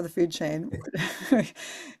on the top of the food chain.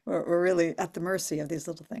 We're really at the mercy of these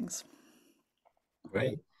little things.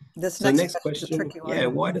 Great. This So next next question is a question, tricky yeah,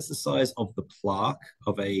 one. why does the size of the plaque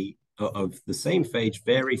of the same phage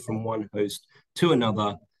vary from one host to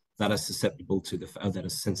another that are susceptible to that are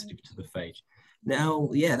sensitive to the phage? Now,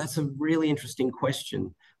 yeah, that's a really interesting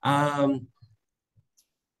question.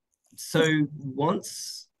 So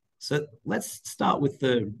once, so let's start with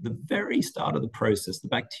the very start of the process. The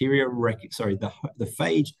bacteria, the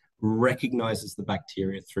phage recognizes the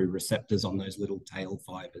bacteria through receptors on those little tail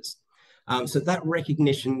fibers. So that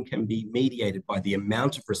recognition can be mediated by the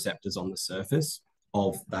amount of receptors on the surface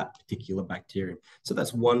of that particular bacterium. So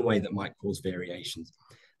that's one way that might cause variations.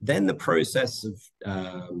 Then the process of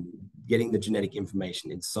getting the genetic information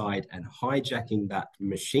inside and hijacking that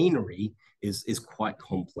machinery is quite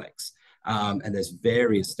complex. And there's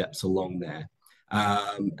various steps along there.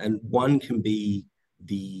 And one can be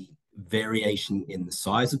the variation in the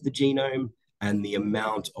size of the genome and the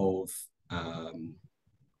amount of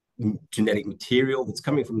genetic material that's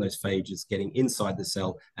coming from those phages getting inside the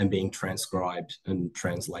cell and being transcribed and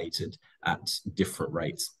translated at different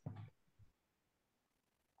rates.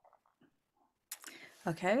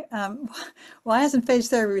 Okay. Why hasn't phage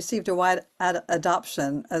therapy received a wide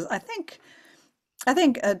adoption? As I think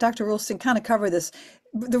Dr. Rulstein kind of covered this.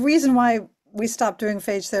 The reason why we stopped doing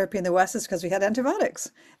phage therapy in the West is because we had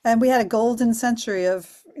antibiotics, and we had a golden century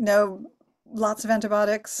of, lots of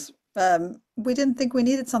antibiotics. We didn't think we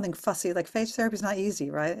needed something fussy. Like phage therapy is not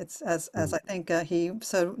easy, right? It's as I think he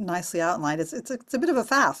so nicely outlined. It's a bit of a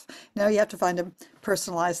faff. You have to find a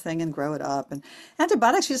personalized thing and grow it up. And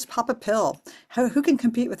antibiotics, you just pop a pill. Who can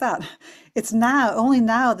compete with that? It's only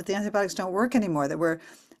now that the antibiotics don't work anymore that we're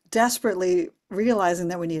desperately realizing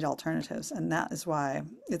that we need alternatives. And that is why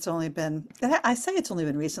I say it's only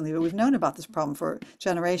been recently, but we've known about this problem for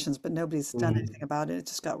generations, but nobody's done anything about it. It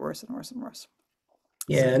just got worse and worse and worse.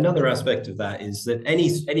 Yeah, another aspect of that is that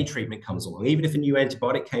any treatment comes along, even if a new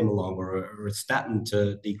antibiotic came along or a statin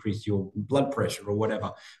to decrease your blood pressure or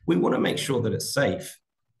whatever, we want to make sure that it's safe.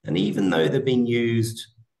 And even though they're being used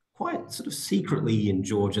quite sort of secretly in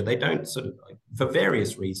Georgia, they don't sort of, for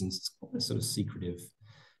various reasons, it's quite a sort of secretive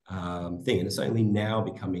thing. And it's only now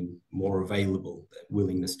becoming more available, the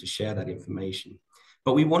willingness to share that information.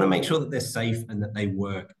 But we want to make sure that they're safe and that they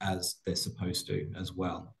work as they're supposed to as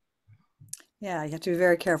well. Yeah, you have to be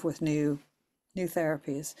very careful with new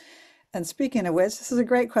therapies. And speaking of which, this is a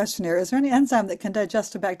great question here. Is there any enzyme that can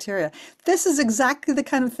digest a bacteria? This is exactly the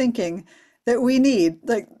kind of thinking that we need.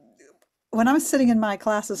 Like when I'm sitting in my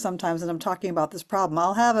classes sometimes and I'm talking about this problem,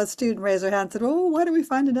 I'll have a student raise their hand and say, "Oh, why don't we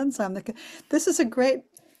find an enzyme that can?" This is a great.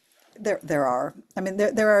 There are. I mean,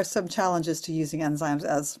 there are some challenges to using enzymes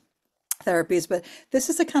as therapies, but this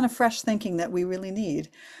is the kind of fresh thinking that we really need.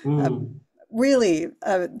 Really,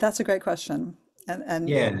 that's a great question. And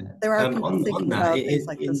Yeah. there are people On thinking that, about things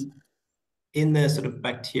like this. in the sort of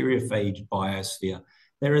bacteriophage biosphere,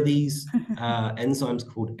 there are these enzymes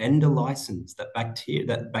called endolysins that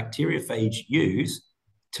bacteriophage use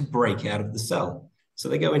to break out of the cell. So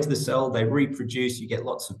they go into the cell, they reproduce, you get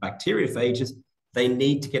lots of bacteriophages. They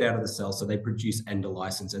need to get out of the cell, so they produce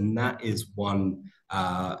endolysins. And that is one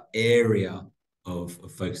area of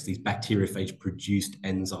focus, these bacteriophage produced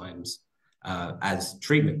enzymes as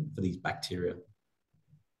treatment for these bacteria.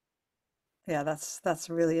 Yeah, that's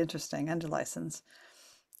really interesting. Endolysins.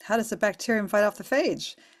 How does the bacterium fight off the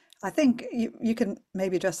phage? I think you can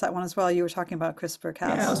maybe address that one as well. You were talking about Yeah, I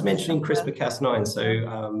CRISPR-Cas. was mentioning CRISPR-Cas9.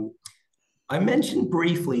 So I mentioned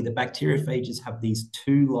briefly that bacteriophages have these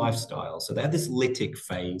two lifestyles. So they have this lytic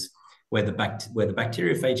phase where the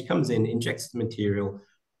bacteriophage comes in, injects the material,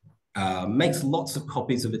 makes lots of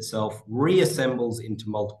copies of itself, reassembles into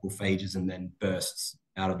multiple phages, and then bursts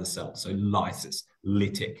out of the cell. So lysis,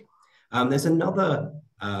 lytic. There's another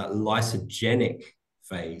lysogenic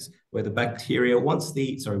phase where the bacteria, where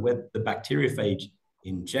the bacteriophage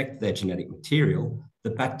inject their genetic material, the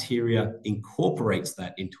bacteria incorporates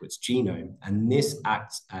that into its genome, and this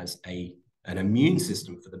acts as an immune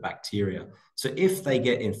system for the bacteria. So if they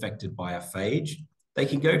get infected by a phage, they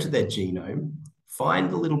can go to their genome,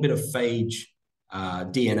 find a little bit of phage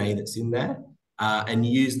DNA that's in there, and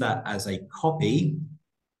use that as a copy,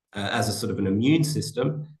 as a sort of an immune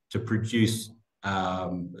system to produce,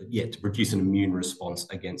 an immune response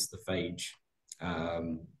against the phage,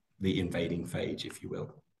 the invading phage, if you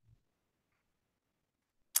will.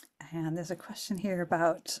 And there's a question here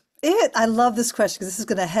about it. I love this question because this is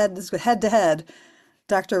going to head to head,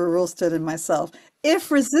 Dr. Rulston and myself. If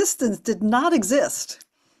resistance did not exist,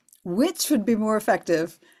 which would be more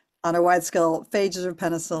effective on a wide scale, phages or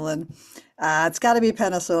penicillin? It's got to be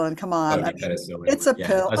penicillin. Come on, Got to be penicillin. it's a Yeah,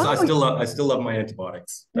 pill. I still love my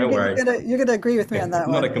antibiotics. Don't worry. You're gonna agree with me on that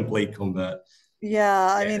Not one. a complete convert.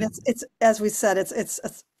 Yeah, I mean Yeah, it's as we said,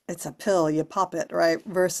 it's a pill. You pop it, right?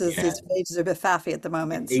 Versus yeah. these phages are a bit faffy at the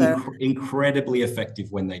moment. So Incredibly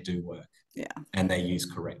effective when they do work yeah. and they're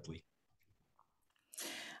used correctly.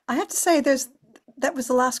 I have to say, that was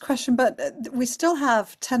the last question, but we still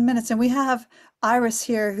have 10 minutes, and we have Iris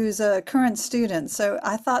here, who's a current student. So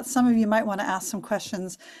I thought some of you might want to ask some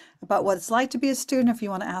questions about what it's like to be a student. If you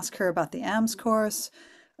want to ask her about the AMS course,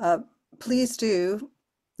 uh, please do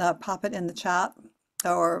pop it in the chat.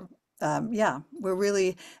 Or yeah, we're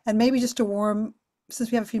really, and maybe just to warm,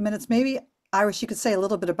 since we have a few minutes, maybe Iris, you could say a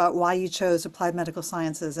little bit about why you chose applied medical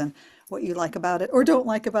sciences and what you like about it or don't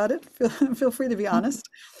like about it. Feel free to be honest.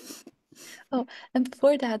 Oh, and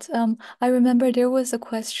before that, I remember there was a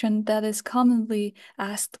question that is commonly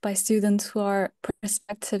asked by students who are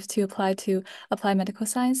prospective to apply to apply medical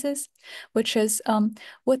sciences, which is,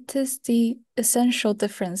 what is the essential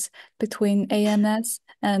difference between AMS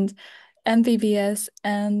and MBBS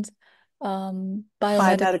and biomedical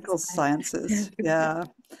Biomedical science? sciences. Yeah.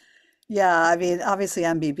 Yeah. I mean, obviously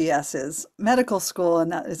MBBS is medical school,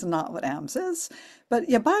 and that is not what AMS is. But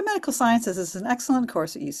yeah, biomedical sciences is an excellent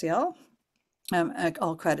course at UCL.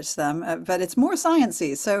 All credits to them, but it's more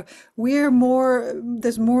sciencey. So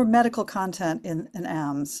there's more medical content in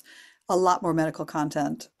AMS, a lot more medical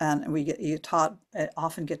content. And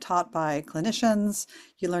often get taught by clinicians.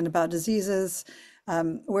 You learn about diseases.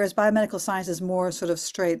 Whereas biomedical science is more sort of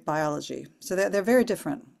straight biology. So they're very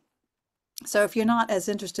different. So if you're not as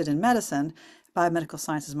interested in medicine, biomedical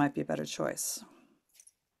sciences might be a better choice.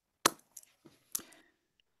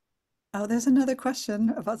 Oh, there's another question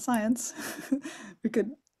about science.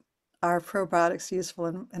 Are probiotics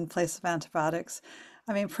useful in place of antibiotics?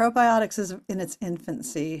 I mean, probiotics is in its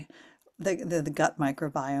infancy, the gut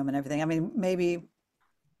microbiome and everything. I mean, maybe,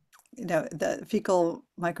 the fecal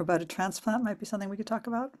microbiota transplant might be something we could talk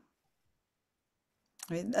about.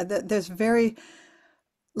 I mean, there's very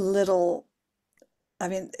little. I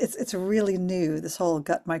mean, it's really new, this whole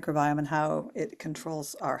gut microbiome and how it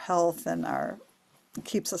controls our health and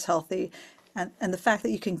keeps us healthy. And the fact that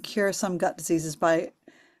you can cure some gut diseases by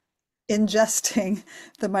ingesting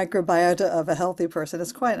the microbiota of a healthy person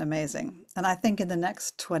is quite amazing. And I think in the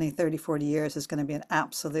next 20, 30, 40 years, there's going to be an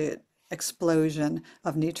absolute explosion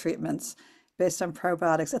of new treatments based on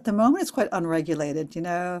probiotics. At the moment, it's quite unregulated.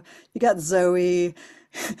 You got Zoe,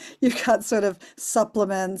 you've got sort of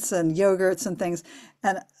supplements and yogurts and things.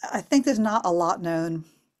 And I think there's not a lot known.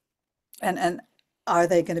 And are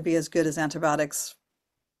they going to be as good as antibiotics?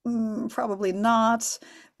 Probably not.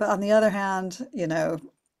 But on the other hand,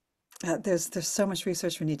 there's so much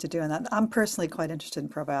research we need to do in that. I'm personally quite interested in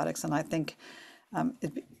probiotics, and I think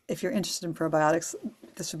if you're interested in probiotics,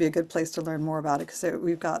 this would be a good place to learn more about it because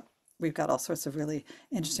we've got all sorts of really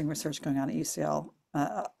interesting research going on at UCL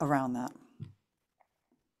around that.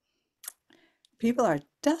 People are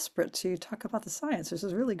desperate to talk about the science. This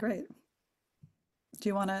is really great.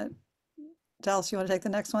 Dallas, you want to take the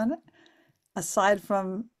next one? Aside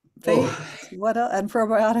from phage, Oh, what else? And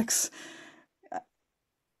probiotics,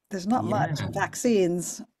 there's not much. yeah.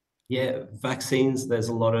 Vaccines. Yeah, vaccines, there's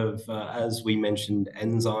a lot of, as we mentioned,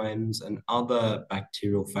 enzymes and other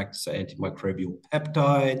bacterial factors, so antimicrobial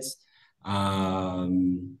peptides.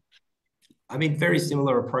 Um, I mean, very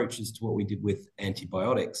similar approaches to what we did with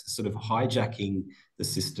antibiotics, sort of hijacking the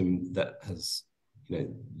system that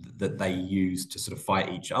they use to sort of fight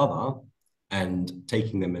each other and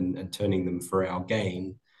taking them and turning them for our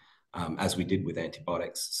gain, as we did with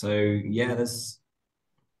antibiotics. So yeah,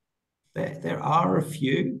 there are a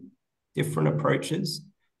few different approaches.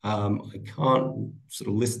 I can't sort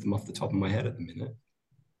of list them off the top of my head at the minute.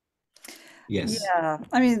 Yes. Yeah,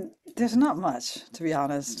 I mean, there's not much, to be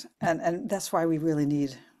honest, and that's why we really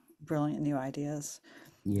need brilliant new ideas.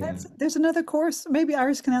 Yeah. There's another course. Maybe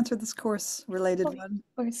Iris can answer this course related Oh, of one.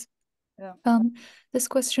 course. Yeah. Um, this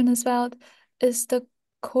question is about, is the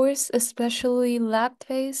course especially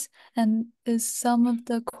lab-based, and is some of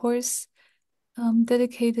the course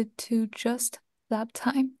dedicated to just lab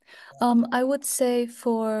time? I would say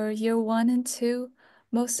for year one and two,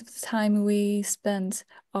 most of the time we spend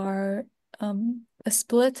are a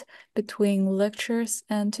split between lectures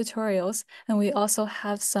and tutorials, and we also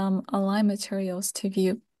have some online materials to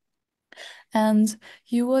view. And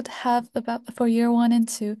you would have about, for year one and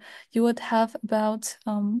two, you would have about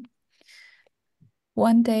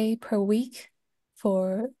 1 day per week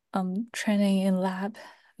for training in lab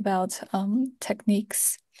about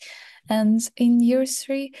techniques. And in year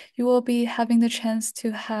three, you will be having the chance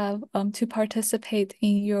to have to participate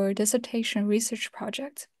in your dissertation research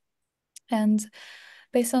project. And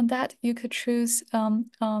based on that, you could choose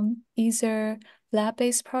either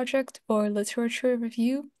lab-based project or literature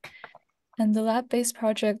review. And the lab-based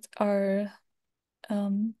projects are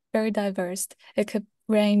very diverse. It could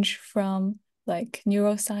range from like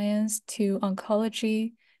neuroscience to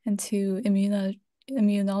oncology and to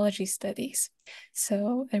immunology studies.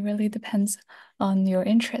 So it really depends on your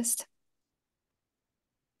interest.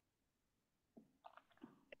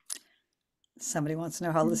 Somebody wants to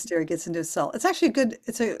know how listeria gets into a cell. It's actually good.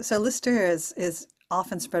 So listeria is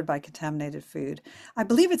often spread by contaminated food. I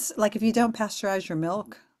believe it's like if you don't pasteurize your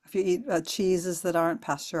milk, if you eat cheeses that aren't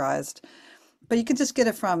pasteurized, but you can just get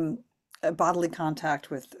it from bodily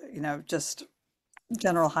contact with, just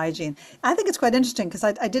general hygiene. I think it's quite interesting because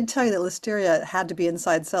I did tell you that listeria had to be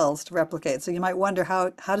inside cells to replicate. So you might wonder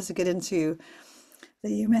how does it get into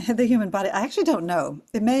the human body? I actually don't know.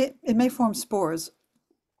 It may form spores.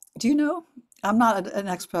 Do you know? I'm not an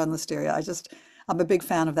expert on listeria. I'm a big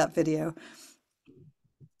fan of that video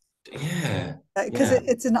Yeah. because Yeah.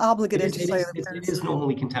 it's an obligate It is. It is. intercellular It parasitic. is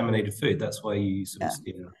normally contaminated food. That's why you sort of Yeah,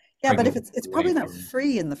 steer yeah, but if pregnant it's away probably not from.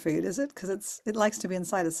 free in the food, is it? Because it likes to be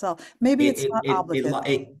inside a cell. Maybe It, it's it, not it, it,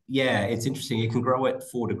 obligate. yeah, it's interesting. It can grow at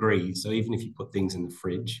 4 degrees. So even if you put things in the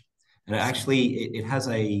fridge, and it has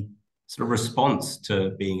a sort of response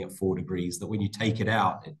to being at 4 degrees that when you take it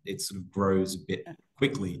out, it sort of grows a bit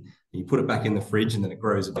quickly. And you put it back in the fridge and then it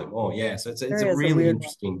grows a bit more. Yeah. So it's There a is a really weird one.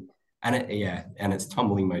 interesting, and and its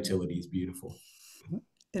tumbling motility is beautiful.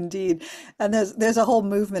 Indeed. And there's a whole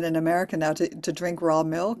movement in America now to drink raw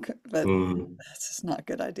milk, but Mm. that's just not a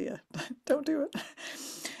good idea. Don't do it.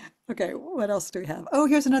 Okay, what else do we have? Oh,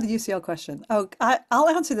 here's another UCL question. Oh, I'll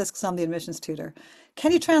answer this because I'm the admissions tutor.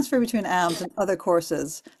 Can you transfer between AMS and other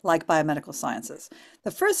courses like biomedical sciences?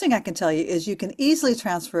 The first thing I can tell you is you can easily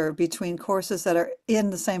transfer between courses that are in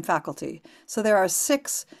the same faculty. So there are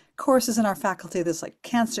 6 courses in our faculty. There's like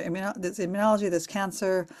there's immunology, there's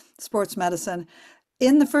cancer, sports medicine.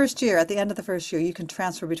 In the first year, at the end of the first year, you can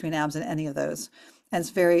transfer between ABS and any of those. And it's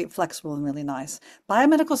very flexible and really nice.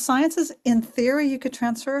 Biomedical sciences, in theory, you could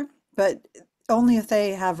transfer, but only if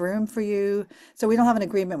they have room for you. So we don't have an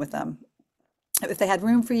agreement with them. If they had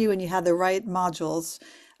room for you and you had the right modules,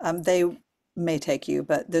 they may take you,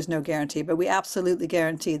 but there's no guarantee. But we absolutely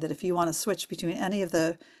guarantee that if you want to switch between any of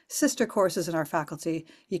the sister courses in our faculty,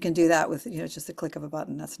 you can do that with, just the click of a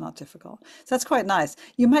button. That's not difficult. So that's quite nice.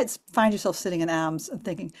 You might find yourself sitting in AMS and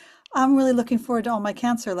thinking, I'm really looking forward to all my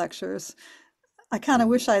cancer lectures. I kind of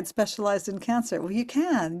wish I had specialized in cancer. Well, you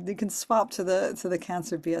can. You can swap to the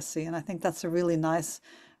cancer BSc, and I think that's a really nice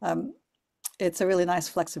it's a really nice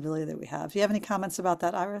flexibility that we have. Do you have any comments about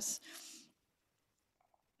that, Iris?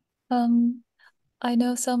 Um, I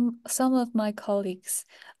know some of my colleagues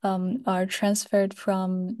are transferred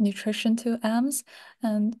from nutrition to AMS,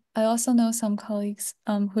 and I also know some colleagues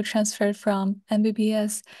who transferred from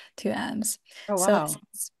MBBS to AMS. Oh, So wow.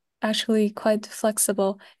 it's actually quite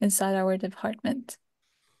flexible inside our department.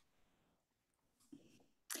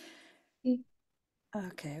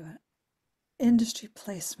 Okay, industry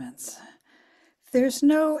placements. There's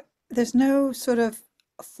no there's no sort of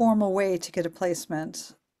formal way to get a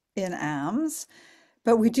placement in AMS,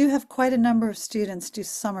 but we do have quite a number of students do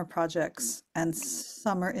summer projects and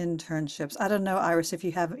summer internships. I don't know, Iris, if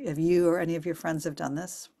you or any of your friends have done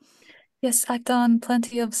this. Yes, I've done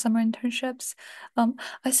plenty of summer internships.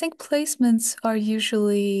 I think placements are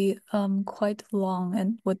usually quite long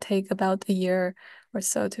and would take about a year or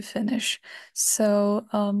so to finish. So,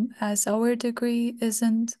 as our degree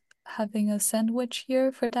isn't having a sandwich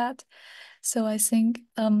year for that, so I think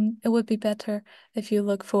it would be better if you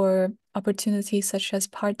look for opportunities such as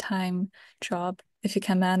part-time job if you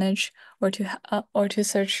can manage, or to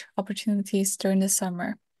search opportunities during the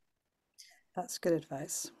summer. That's good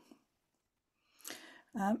advice.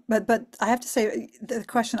 But I have to say, the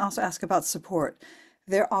question also asks about support.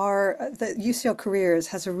 The UCL Careers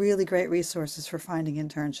has a really great resources for finding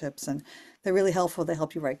internships, and they're really helpful. They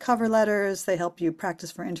help you write cover letters, they help you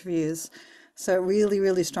practice for interviews. So really,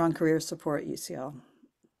 really strong career support at UCL,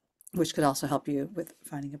 which could also help you with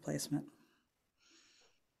finding a placement.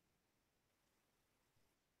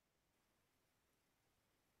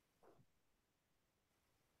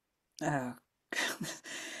 Oh,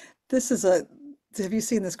 this is a, have you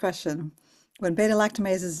seen this question? When beta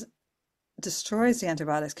lactamases destroys the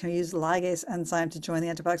antibiotics, can we use ligase enzyme to join the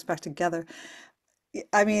antibiotics back together?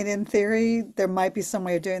 I mean, in theory, there might be some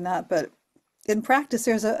way of doing that, but in practice,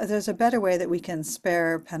 there's a better way that we can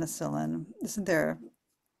spare penicillin, isn't there?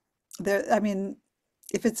 I mean,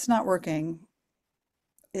 if it's not working,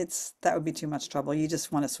 that would be too much trouble. You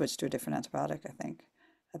just want to switch to a different antibiotic, I think,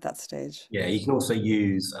 at that stage. Yeah, you can also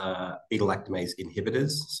use beta lactamase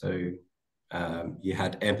inhibitors. So you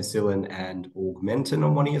had ampicillin and augmentin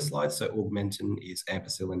on one of your slides. So augmentin is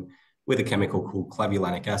ampicillin with a chemical called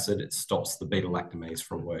clavulanic acid. It stops the beta lactamase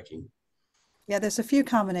from working. Yeah, there's a few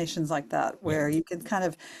combinations like that Yeah. where you can kind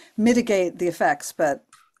of mitigate the effects, but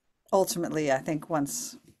ultimately, I think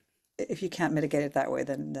if you can't mitigate it that way,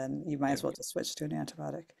 then you might Yeah. as well just switch to an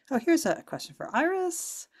antibiotic. Oh, here's a question for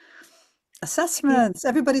Iris. Yeah, Assessments,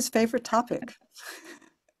 everybody's favorite topic.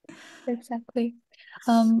 exactly.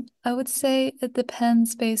 I would say it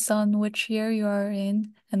depends based on which year you are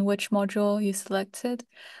in and which module you selected.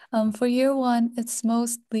 For year one, it's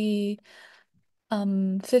mostly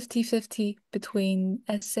 50-50 between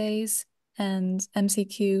essays and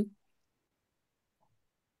MCQ.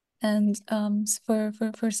 And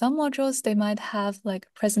for some modules, they might have like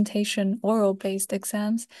presentation oral based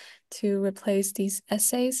exams to replace these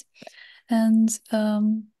essays. And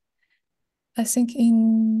I think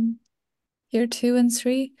in year two and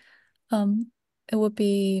three, um, it would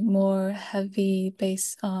be more heavy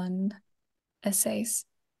based on essays.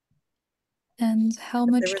 And how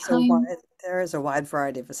much There is a time? wide, there is a wide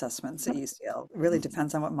variety of assessments at UCL. It really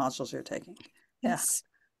depends on what modules you're taking. Yeah. Yes.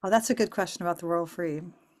 Oh, that's a good question about the royal free.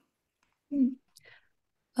 Mm.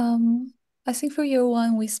 Um, I think for year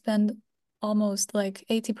one, we spend almost like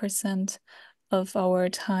 80% of our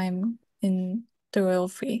time in the royal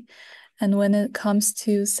free. And when it comes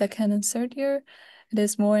to second and third year, it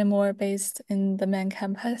is more and more based in the main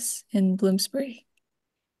campus in Bloomsbury.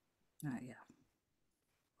 Yeah.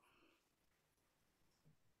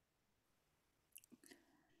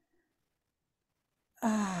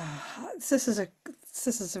 This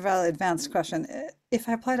is a rather advanced question. If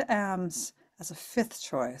I apply to AMS as a fifth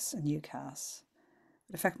choice in UCAS,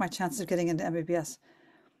 would it affect my chances of getting into MBBS?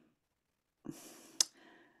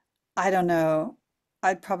 I don't know.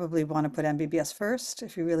 I'd probably want to put MBBS first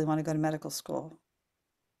if you really want to go to medical school.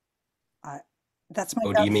 I, that's my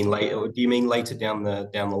Or do gut. you mean later? Or do you mean later down the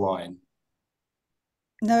line?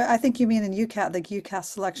 No, I think you mean in UCAT, like UCAS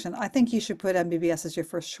selection. I think you should put MBBS as your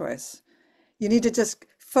first choice. You need to just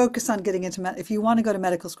focus on getting into med. If you want to go to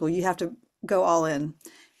medical school, you have to go all in.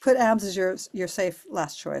 Put ABS as your safe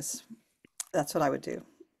last choice. That's what I would do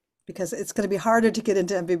because it's going to be harder to get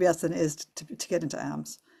into MBBS than it is to get into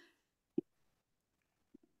AMS.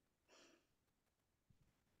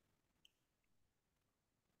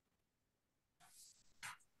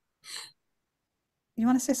 You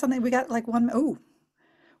want to say something? We got like one. Oh,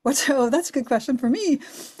 what's, oh, that's a good question for me.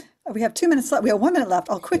 We have 2 minutes left. We have 1 minute left.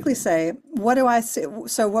 I'll quickly say, what do I see?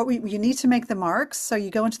 So you need to make the marks. So you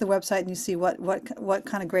go into the website and you see what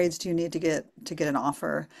kind of grades do you need to get an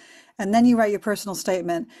offer. And then you write your personal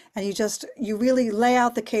statement and you really lay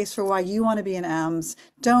out the case for why you want to be in AMS.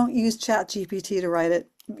 Don't use Chat GPT to write it.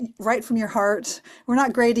 Write from your heart. We're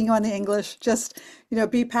not grading you on the English. Just,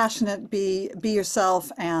 be passionate, be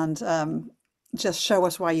yourself, and just show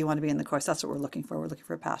us why you want to be in the course. That's what we're looking for. We're looking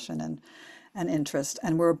for passion and interest.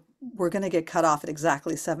 And we're going to get cut off at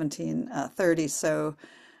exactly 17:30. So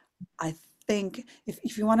I think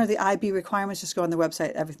if you wanted the IB requirements, just go on the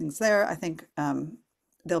website. Everything's there. I think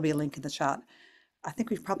there'll be a link in the chat. I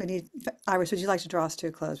think we probably need, Iris, would you like to draw us to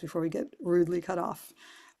a close before we get rudely cut off?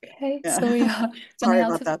 Okay, Yeah. so we are running Sorry out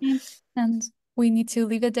about of that. time and we need to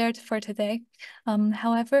leave it there for today.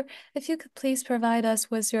 However, if you could please provide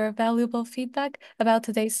us with your valuable feedback about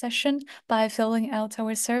today's session by filling out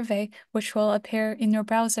our survey, which will appear in your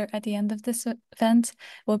browser at the end of this event,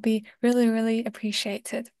 will be really, really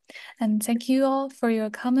appreciated. And thank you all for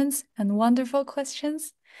your comments and wonderful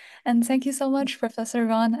questions. And thank you so much, Professor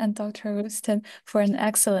Ron and Dr. Rooston, for an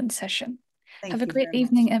excellent session. Have Thank a you great very much.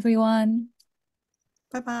 evening, everyone.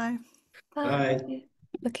 Bye-bye. Bye. Bye.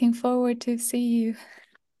 Looking forward to see you.